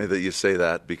kind of funny that you say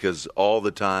that because all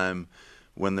the time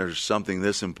when there's something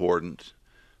this important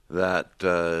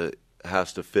that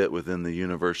has to fit within the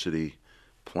university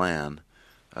plan,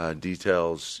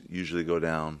 details usually go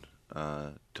down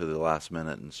to the last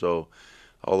minute, and so.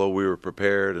 Although we were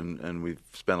prepared and we've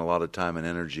spent a lot of time and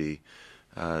energy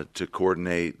to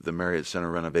coordinate the Marriott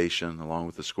Center renovation along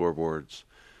with the scoreboards,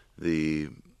 the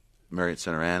Marriott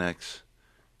Center annex,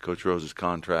 Coach Rose's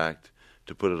contract,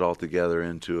 to put it all together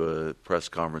into a press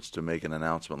conference to make an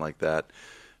announcement like that.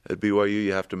 At BYU,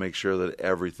 you have to make sure that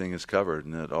everything is covered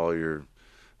and that all your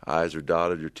I's are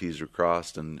dotted, your T's are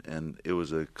crossed, and it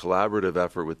was a collaborative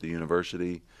effort with the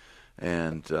university.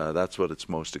 And that's what it's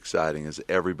most exciting is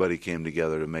everybody came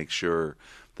together to make sure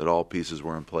that all pieces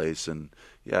were in place. And,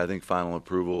 yeah, I think final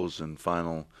approvals and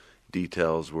final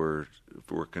details were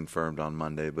confirmed on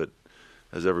Monday. But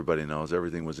as everybody knows,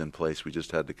 everything was in place. We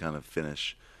just had to kind of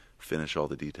finish all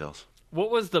the details. What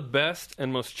was the best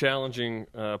and most challenging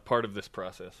part of this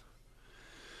process?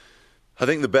 I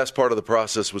think the best part of the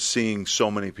process was seeing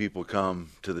so many people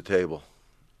come to the table.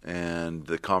 And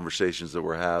the conversations that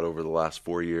were had over the last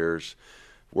 4 years,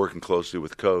 working closely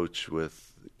with Coach,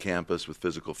 with campus, with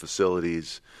physical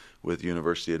facilities, with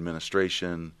university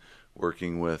administration,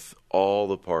 working with all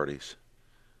the parties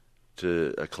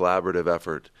to a collaborative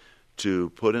effort to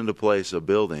put into place a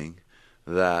building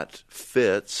that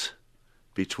fits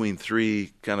between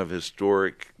 3 kind of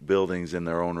historic buildings in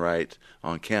their own right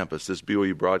on campus. This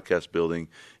BYU broadcast building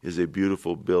is a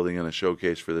beautiful building and a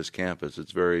showcase for this campus.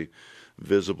 It's very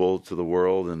visible to the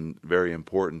world and very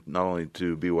important not only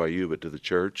to BYU but to the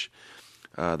church.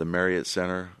 The Marriott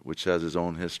Center, which has its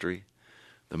own history.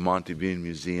 The Monty Bean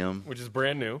Museum. Which is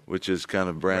brand new. Which is kind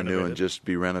of brand new and just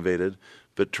be renovated.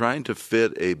 But trying to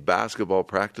fit a basketball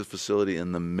practice facility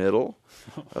in the middle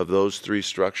of those 3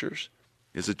 structures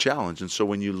is a challenge. And so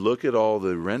when you look at all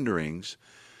the renderings,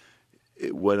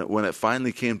 when it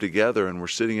finally came together and we're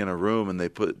sitting in a room and they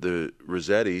put the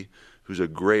Rossetti, who's a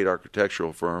great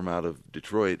architectural firm out of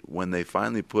Detroit, when they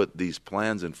finally put these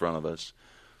plans in front of us,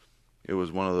 it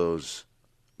was one of those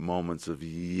moments of,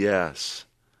 yes,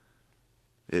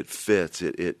 it fits.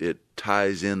 It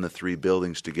ties in the three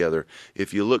buildings together.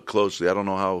 If you look closely, I don't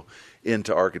know how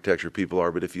into architecture people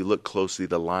are, but if you look closely,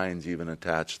 the lines even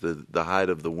attach, the height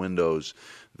of the windows,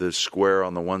 the square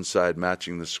on the one side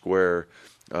matching the square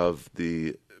of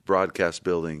the broadcast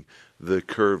building, the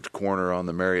curved corner on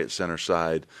the Marriott Center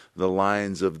side, the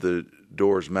lines of the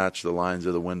doors match the lines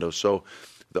of the windows. So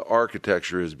the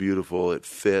architecture is beautiful. It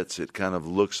fits. It kind of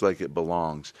looks like it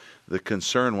belongs. The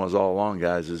concern was all along,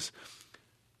 guys, is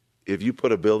if you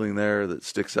put a building there that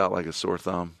sticks out like a sore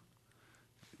thumb,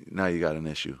 now you got an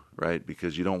issue, right?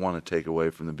 Because you don't want to take away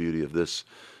from the beauty of this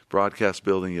broadcast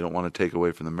building. You don't want to take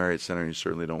away from the Marriott Center. You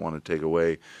certainly don't want to take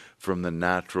away from the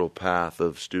natural path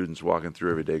of students walking through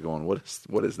every day going,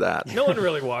 what is that? No one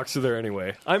really walks through there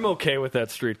anyway. I'm okay with that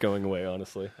street going away,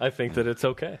 honestly. I think that it's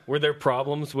okay. Were there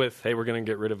problems with, hey, we're going to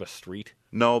get rid of a street?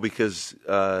 No, because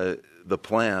the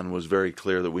plan was very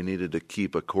clear that we needed to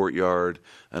keep a courtyard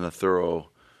and a thorough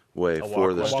way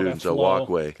for the students, a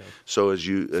walkway. Okay. So as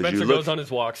you Spencer look, goes on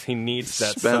his walks, he needs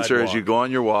that Spencer, sidewalk. as you go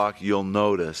on your walk, you'll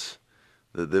notice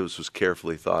that this was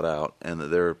carefully thought out and that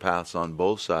there are paths on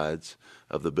both sides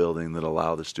of the building that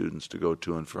allow the students to go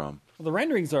to and from. Well, the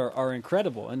renderings are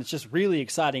incredible, and it's just really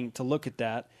exciting to look at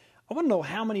that. I want to know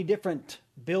how many different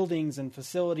buildings and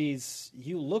facilities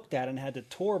you looked at and had to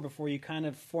tour before you kind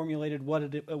of formulated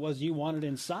what it was you wanted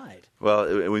inside.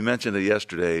 Well, we mentioned it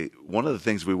yesterday. One of the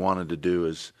things we wanted to do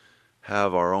is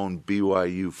have our own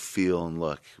BYU feel and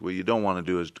look. What you don't want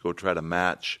to do is go try to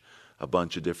match a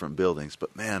bunch of different buildings.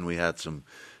 But, man, we had some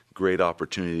great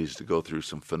opportunities to go through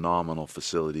some phenomenal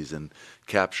facilities and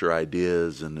capture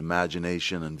ideas and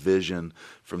imagination and vision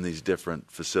from these different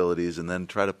facilities and then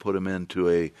try to put them into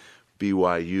a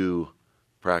BYU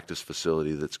practice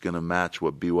facility that's going to match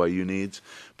what BYU needs.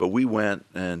 But we went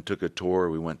and took a tour.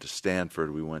 We went to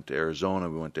Stanford. We went to Arizona.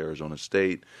 We went to Arizona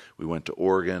State. We went to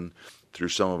Oregon. Through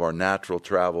some of our natural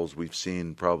travels, we've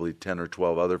seen probably 10 or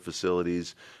 12 other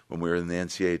facilities. When we were in the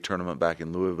NCAA tournament back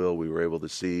in Louisville, we were able to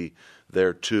see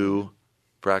their 2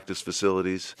 practice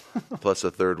facilities, plus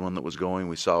a third one that was going.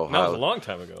 We saw Ohio. That was a long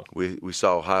time ago. We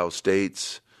saw Ohio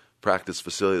State's practice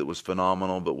facility that was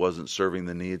phenomenal but wasn't serving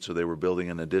the need, so they were building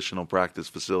an additional practice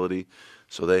facility.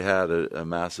 So they had a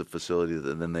massive facility,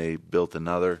 and then they built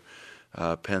another.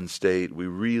 Penn State,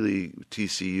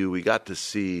 TCU, we got to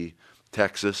see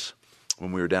Texas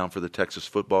when we were down for the Texas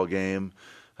football game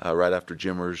right after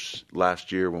Jimmers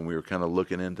last year when we were kind of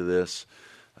looking into this.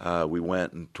 We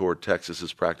went and toured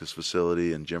Texas's practice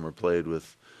facility, and Jimmer played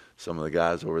with some of the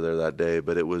guys over there that day.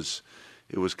 But it was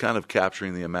kind of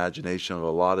capturing the imagination of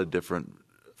a lot of different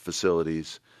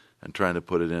facilities and trying to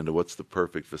put it into what's the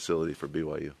perfect facility for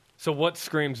BYU. So what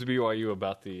screams BYU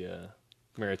about the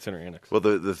Marriott Center Annex? Well,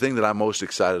 the thing that I'm most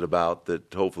excited about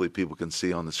that hopefully people can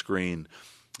see on the screen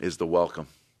is the welcome.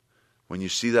 When you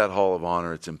see that Hall of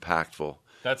Honor, it's impactful.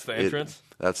 That's the entrance?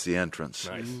 That's the entrance.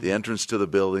 Nice. The entrance to the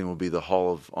building will be the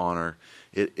Hall of Honor.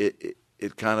 It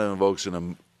kind of evokes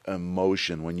an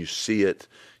emotion. When you see it,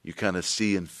 you kind of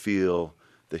see and feel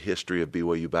the history of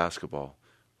BYU basketball,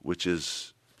 which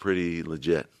is pretty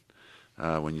legit.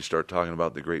 When you start talking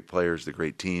about the great players, the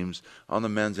great teams on the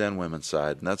men's and women's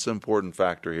side. And that's the important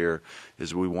factor here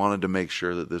is we wanted to make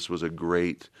sure that this was a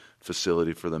great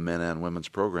facility for the men and women's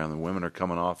program. The women are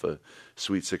coming off a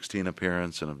Sweet 16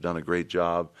 appearance and have done a great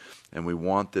job. And we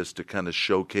want this to kind of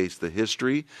showcase the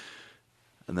history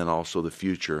and then also the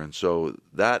future. And so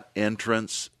that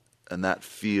entrance and that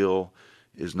feel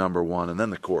is number one. And then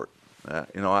the court.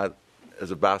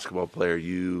 As a basketball player,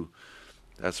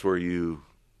 that's where you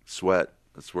sweat,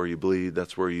 that's where you bleed,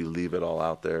 that's where you leave it all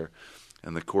out there.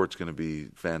 And the court's going to be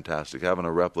fantastic. Having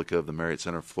a replica of the Marriott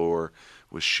Center floor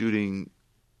with shooting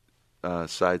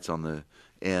sights on the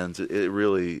ends, it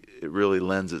really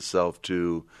lends itself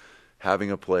to having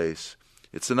a place.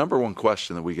 It's the number one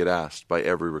question that we get asked by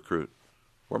every recruit.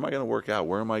 Where am I going to work out?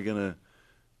 Where am I going to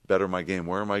better my game?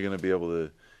 Where am I going to be able to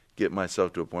get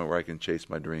myself to a point where I can chase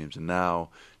my dreams? And now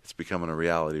it's becoming a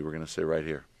reality. We're going to say right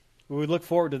here. We look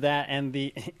forward to that, and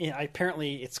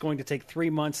apparently it's going to take 3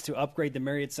 months to upgrade the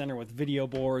Marriott Center with video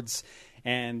boards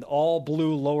and all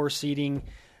blue lower seating.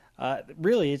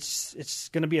 Really, it's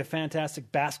going to be a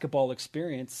fantastic basketball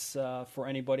experience for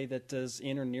anybody that is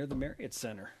in or near the Marriott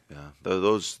Center. Yeah,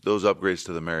 those upgrades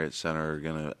to the Marriott Center are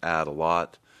going to add a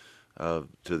lot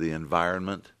to the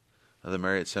environment of the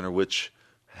Marriott Center, which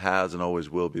has and always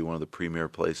will be one of the premier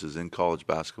places in college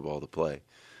basketball to play.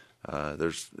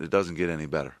 It doesn't get any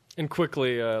better. And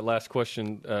quickly, last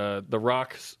question: the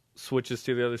Rock switches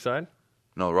to the other side?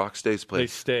 No, Rock stays They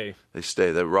place. stay. They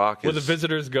stay. The Rock Will is the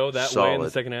visitors go that way in the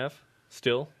solid. second half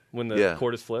still when the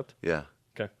court is flipped? Yeah.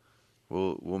 Okay.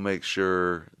 We'll make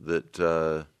sure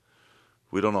that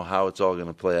we don't know how it's all going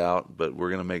to play out, but we're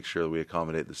going to make sure that we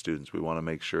accommodate the students. We want to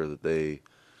make sure that they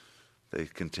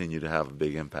continue to have a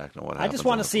big impact on what happens. I just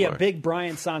want to on the see a floor. big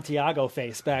Brian Santiago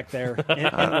face back there in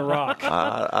the Rock.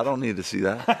 I don't need to see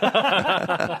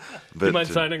that. Do you mind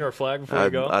signing our flag before we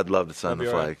go? I'd love to sign That'd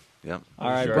the be all flag. right. Yep. All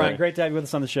right, Sure. Brian, great to have you with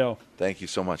us on the show. Thank you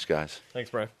so much, guys.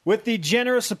 Thanks, Brian. With the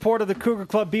generous support of the Cougar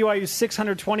Club, BYU's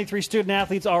 623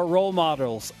 student-athletes are role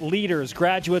models, leaders,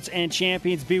 graduates, and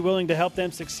champions. Be willing to help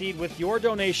them succeed with your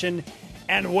donation,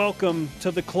 and welcome to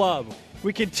the club.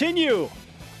 We continue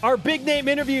our big-name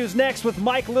interviews next with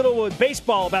Mike Littlewood.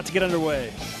 Baseball about to get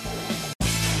underway.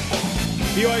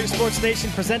 BYU Sports Nation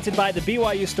presented by the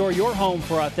BYU Store, your home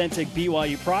for authentic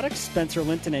BYU products. Spencer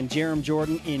Linton and Jerem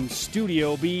Jordan in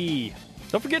Studio B.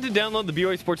 Don't forget to download the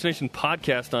BYU Sports Nation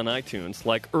podcast on iTunes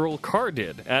like Earl Carr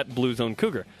did at Blue Zone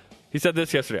Cougar. He said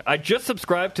this yesterday. I just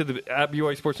subscribed to the at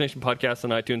BYU Sports Nation podcast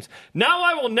on iTunes. Now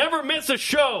I will never miss a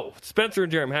show. Spencer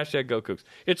and Jerem, hashtag GoCougs.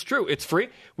 It's true. It's free.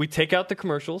 We take out the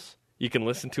commercials. You can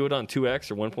listen to it on 2X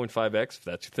or 1.5X if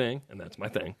that's your thing, and that's my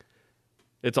thing.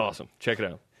 It's awesome. Check it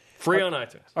out. Free on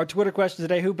iTunes. Our Twitter question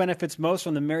today, who benefits most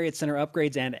from the Marriott Center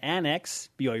upgrades and annex?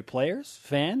 BYU players,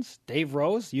 fans, Dave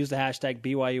Rose, use the hashtag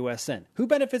BYUSN. Who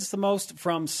benefits the most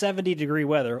from 70-degree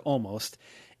weather, almost,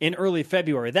 in early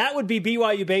February? That would be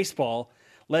BYU baseball,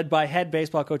 led by head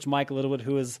baseball coach Mike Littlewood,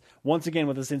 who is once again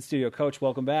with us in studio. Coach,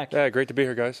 welcome back. Yeah, great to be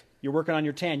here, guys. You're working on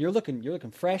your tan. You're looking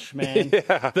fresh, man.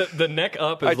 The neck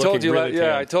up is I told looking you, really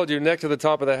yeah, tan. I told you, neck to the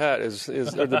top of the hat is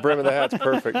or the brim of the hat's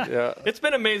perfect. Yeah, It's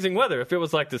been amazing weather. If it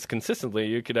was like this consistently,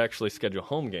 you could actually schedule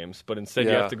home games, but instead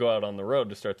you Yeah. have to go out on the road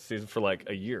to start the season for like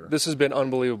a year. this has been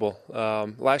unbelievable.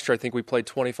 Last year, I think we played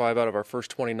 25 out of our first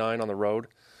 29 on the road.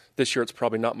 This year, it's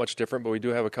probably not much different, but we do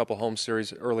have a couple home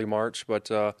series early March.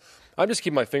 But I'm just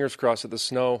keeping my fingers crossed that the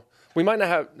snow. We might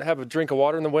not have a drink of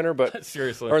water in the winter, but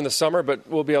Seriously. or in the summer, but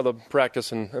we'll be able to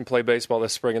practice and play baseball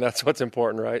this spring, and that's what's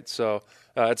important, right? So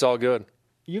it's all good.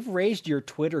 You've raised your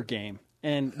Twitter game,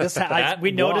 and this At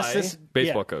we noticed Y this.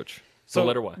 baseball yeah. coach. So the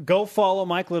letter Y. Go follow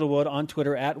Mike Littlewood on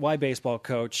Twitter at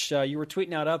YBaseballCoach. You were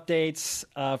tweeting out updates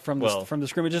from the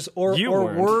scrimmages, or you or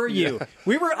weren't. were you?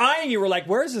 We were eyeing you. We're like,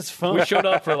 "Where's his phone?" We showed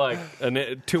up for like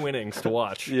 2 innings to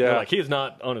watch. Yeah. We're like, he is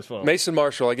not on his phone. Mason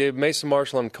Marshall. I gave Mason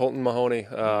Marshall and Colton Mahoney,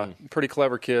 pretty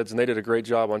clever kids, and they did a great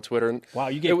job on Twitter. And Wow,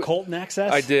 you gave Colton access?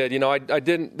 I did. You know, I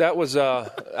didn't. That was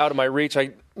out of my reach.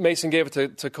 Mason gave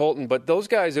it to Colton, but those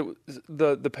guys,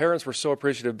 the parents were so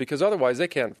appreciative because otherwise they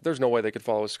can't. There's no way they could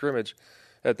follow a scrimmage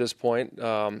at this point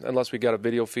unless we got a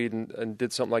video feed and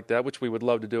did something like that, which we would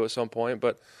love to do at some point.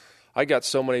 But I got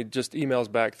so many just emails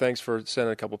back. Thanks for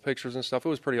sending a couple pictures and stuff. It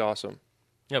was pretty awesome.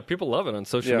 Yeah, people love it on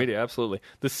social Yeah. media, absolutely.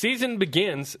 The season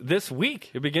begins this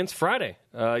week. It begins Friday.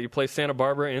 You play Santa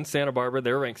Barbara in Santa Barbara.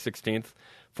 They're ranked 16th.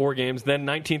 4 games. Then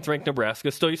 19th ranked Nebraska.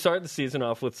 Still, you started the season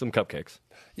off with some cupcakes.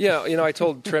 Yeah, you know, I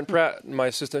told Trent Pratt, my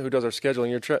assistant who does our scheduling,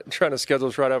 you're trying to schedule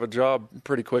us right to have a job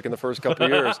pretty quick in the first couple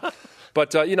of years.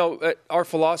 But, you know, our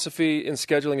philosophy in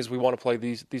scheduling is we want to play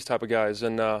these type of guys.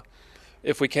 And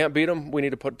if we can't beat them, we need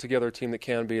to put together a team that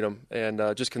can beat them. And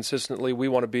just consistently, we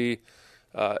want to be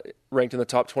ranked in the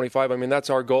top 25. I mean, that's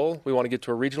our goal. We want to get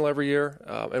to a regional every year.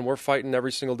 And we're fighting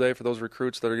every single day for those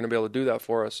recruits that are going to be able to do that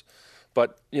for us.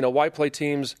 But, you know, why play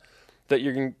teams that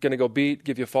you're going to go beat,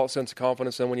 give you a false sense of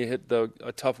confidence, and when you hit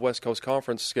a tough West Coast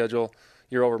Conference schedule,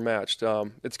 you're overmatched.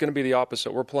 It's going to be the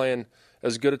opposite. We're playing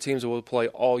as good a teams as we'll play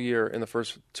all year in the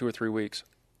first 2 or 3 weeks.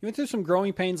 You went through some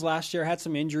growing pains last year, had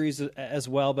some injuries as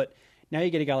well, but now you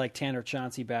get a guy like Tanner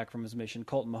Chauncey back from his mission.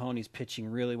 Colton Mahoney's pitching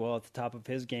really well at the top of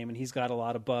his game, and he's got a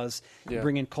lot of buzz. Yeah. You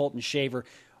bring in Colton Shaver.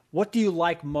 What do you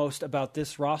like most about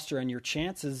this roster and your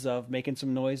chances of making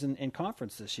some noise in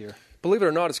conference this year? Believe it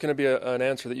or not, it's going to be an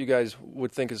answer that you guys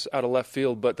would think is out of left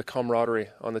field, but the camaraderie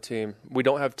on the team. We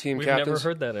don't have team We've captains. never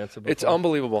heard that answer before. It's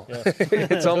unbelievable. Yeah.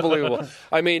 It's unbelievable.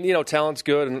 I mean, you know, talent's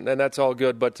good, and that's all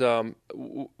good, but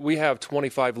we have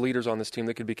 25 leaders on this team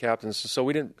that could be captains. So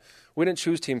we didn't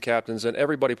choose team captains, and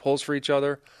everybody pulls for each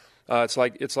other. It's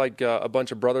like a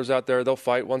bunch of brothers out there. They'll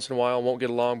fight once in a while, won't get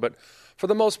along, but for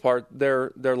the most part,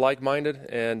 they're like-minded,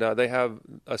 and they have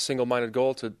a single-minded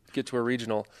goal to get to a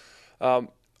regional.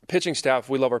 Pitching staff,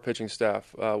 we love our pitching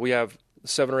staff. We have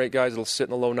 7 or 8 guys that'll sit in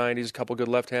the low 90s, a couple good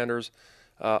left-handers,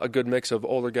 a good mix of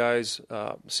older guys,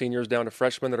 seniors down to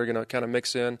freshmen that are going to kind of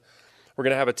mix in. We're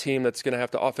going to have a team that's going to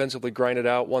have to offensively grind it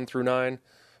out 1 through 9,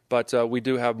 But we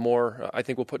do have more. I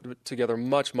think we'll put together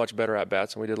much, much better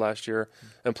at-bats than we did last year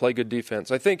and play good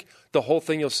defense. I think the whole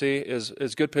thing you'll see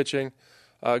is good pitching,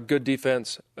 good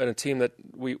defense, and a team that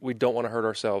we don't want to hurt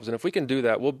ourselves. And if we can do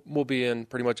that, we'll be in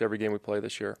pretty much every game we play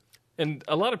this year. And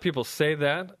a lot of people say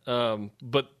that,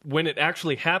 but when it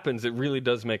actually happens, it really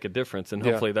does make a difference, and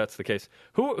hopefully that's the case.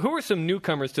 Who are some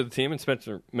newcomers to the team, and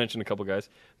Spencer mentioned a couple guys,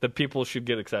 that people should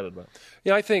get excited about?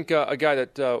 Yeah, I think a guy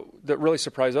that really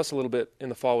surprised us a little bit in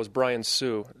the fall was Brian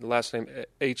Sue, last name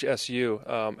HSU,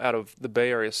 out of the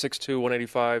Bay Area, 6'2",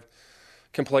 185,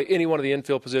 can play any one of the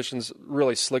infield positions,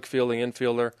 really slick fielding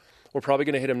infielder. We're probably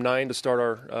going to hit him 9 to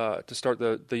start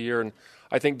the year, and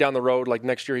I think down the road, like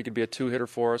next year, he could be a 2-hitter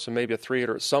for us and maybe a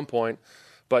 3-hitter at some point.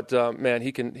 But man,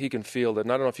 he can field it.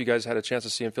 And I don't know if you guys had a chance to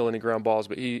see him field any ground balls,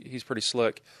 but he's pretty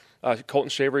slick. Colton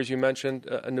Shaver, as you mentioned,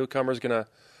 a newcomer, is going to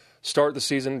start the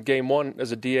season game 1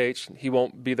 as a DH. He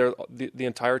won't be there the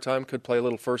entire time. Could play a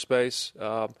little first base.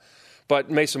 But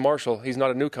Mason Marshall, he's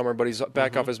not a newcomer, but he's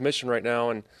back off his mission right now.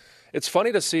 And it's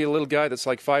funny to see a little guy that's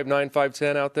like 5'9",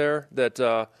 5'10" out there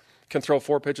that can throw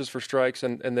 4 pitches for strikes,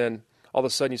 and then all of a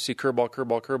sudden you see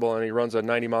curveball, and he runs a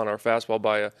 90-mile-an-hour fastball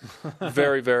by a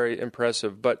very, very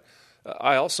impressive. But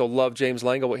I also love James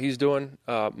Langle, what he's doing.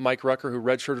 Mike Rucker, who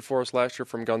redshirted for us last year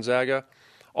from Gonzaga.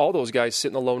 All those guys sit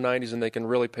in the low 90s, and they can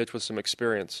really pitch with some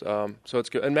experience. So it's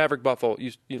good. And Maverick Buffalo,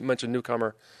 you mentioned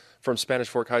newcomer from Spanish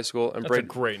Fork High School. And That's a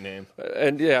great name.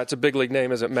 And, yeah, it's a big league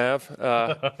name, isn't it, Mav?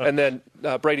 And then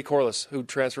Brady Corliss, who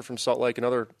transferred from Salt Lake,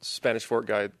 another Spanish Fork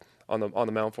guy on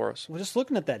the mound for us. Well, just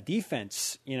looking at that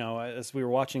defense, as we were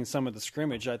watching some of the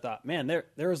scrimmage, I thought, man,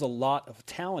 there is a lot of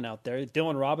talent out there.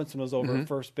 Dylan Robinson was over at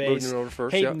first base. Over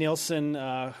first, Hayden Nielsen,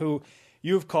 who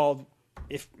you've called,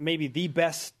 if maybe the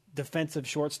best defensive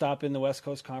shortstop in the West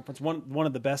Coast Conference, one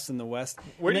of the best in the West.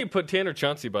 Where do you put Tanner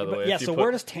Chauncey, by the way? Yeah, so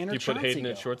where does Tanner Chauncey go? You put Hayden go?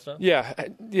 at shortstop?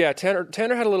 Yeah.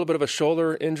 Tanner had a little bit of a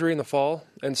shoulder injury in the fall,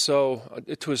 and so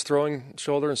to his throwing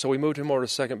shoulder, and so we moved him over to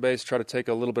second base, try to take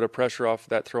a little bit of pressure off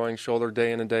that throwing shoulder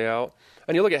day in and day out.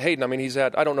 And you look at Hayden. I mean, he's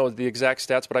had, I don't know the exact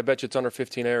stats, but I bet you it's under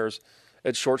 15 errors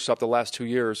at shortstop the last 2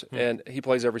 years, and he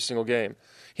plays every single game.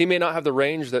 He may not have the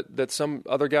range that some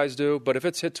other guys do, but if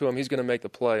it's hit to him, he's going to make the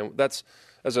play. And that's,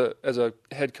 as a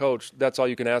head coach, that's all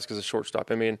you can ask as a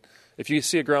shortstop. I mean, if you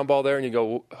see a ground ball there and you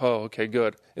go, oh, okay,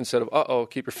 good, instead of, uh-oh,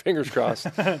 keep your fingers crossed.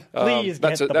 Please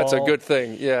that's get the ball. That's a good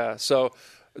thing, yeah. So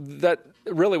that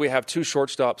really we have 2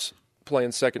 shortstops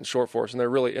playing second short for us, and they're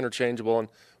really interchangeable. And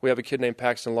we have a kid named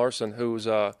Paxton Larson, who's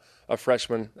a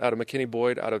freshman out of McKinney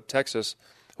Boyd out of Texas,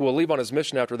 who will leave on his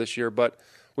mission after this year, but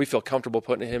we feel comfortable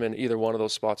putting him in either one of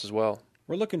those spots as well.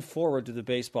 We're looking forward to the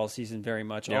baseball season very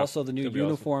much. Yeah, also, the new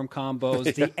uniform combos,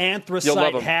 Yeah. the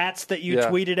anthracite hats that you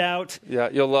tweeted out. Yeah,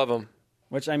 you'll love them.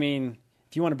 Which, I mean,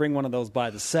 if you want to bring one of those by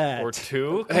the set. Or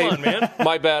 2? Come on, man.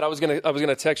 My bad. I was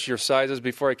gonna text your sizes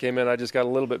before I came in. I just got a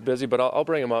little bit busy, but I'll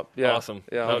bring them up. Yeah. Awesome.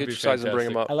 Yeah, That I'll would get be your sizes and bring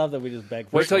them fantastic. up. I love that we just beg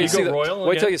for Wait till you see royal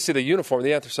wait till again? you see the uniform,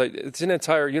 the anthracite. It's an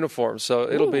entire uniform, so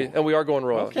it'll be, and we are going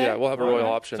royal. Okay. Yeah, we'll have a royal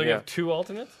option. So you yeah. have 2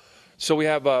 alternates? So we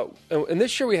have, and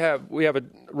this year we have a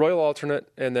royal alternate,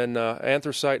 and then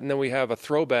anthracite, and then we have a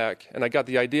throwback. And I got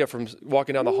the idea from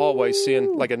walking down the hallway,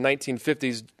 seeing like a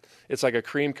 1950s. It's like a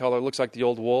cream color, looks like the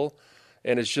old wool,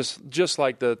 and it's just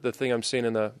like the thing I'm seeing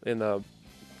in the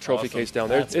trophy case down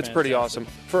there. That's It's pretty fantastic.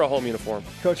 awesome for a home uniform.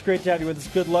 Coach, great to have you with us.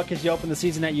 Good luck as you open the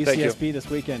season at Thank you. UCSB this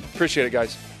weekend. Appreciate it,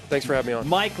 guys. Thanks for having me on.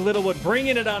 Mike Littlewood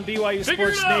bringing it on BYU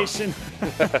Figure Sports it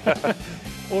out. Nation.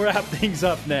 We'll wrap things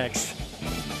up next.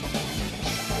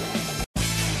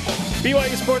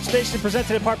 BYU Sports Nation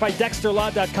presented in part by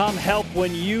DexterLaw.com. Help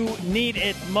when you need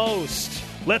it most.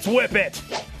 Let's whip it.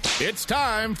 It's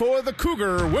time for the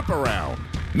Cougar Whip Around.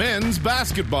 Men's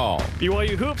basketball.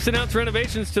 BYU Hoops announced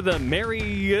renovations to the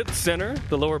Marriott Center.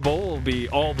 The lower bowl will be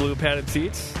all blue padded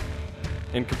seats,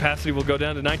 and capacity will go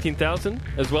down to 19,000,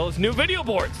 as well as new video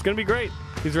boards. It's going to be great.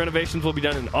 These renovations will be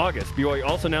done in August. BYU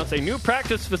also announced a new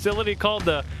practice facility called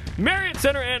the Marriott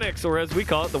Center Annex, or as we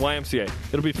call it, the YMCA.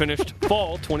 It'll be finished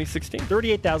fall 2016.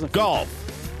 38,000 Golf.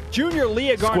 Junior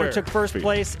Leah Garner Square took first feet.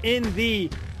 place in the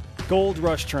Gold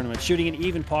Rush tournament, shooting an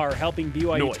even par, helping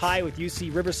BYU Nice. tie with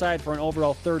UC Riverside for an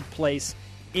overall 3rd place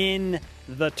in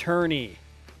the tourney.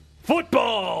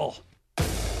 Football!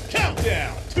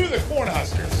 Countdown to the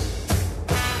Cornhuskers.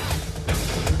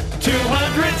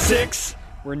 206.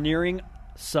 We're nearing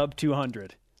sub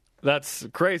 200. That's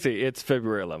crazy. It's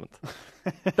February 11th.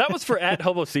 That was for at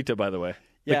Hobosita, by the way.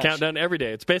 The Yeah, countdown every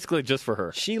day. It's basically just for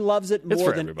her. She loves it It's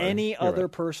more for than everybody. any You're other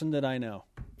right. person that I know.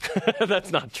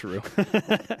 That's not true.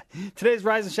 Today's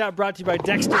Rise and Shout brought to you by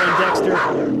Dexter and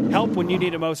Dexter. Help when you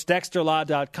need it most.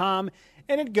 DexterLaw.com.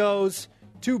 And it goes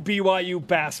to BYU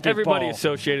basketball. Everybody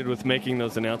associated with making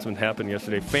those announcements happen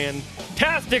yesterday.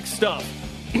 Fantastic stuff.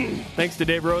 Thanks to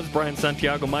Dave Rose, Brian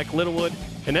Santiago, Mike Littlewood,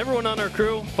 and everyone on our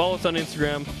crew. Follow us on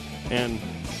Instagram and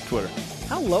Twitter.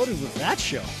 How loaded was that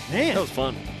show? Man. That was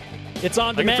fun. It's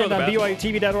on demand on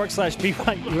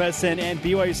BYUtv.org/BYUSN and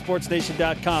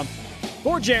BYUSportsNation.com.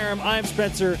 For Jerem, I'm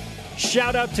Spencer.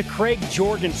 Shout out to Craig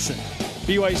Jorgensen.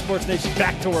 BYU Sports Nation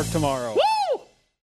back to work tomorrow.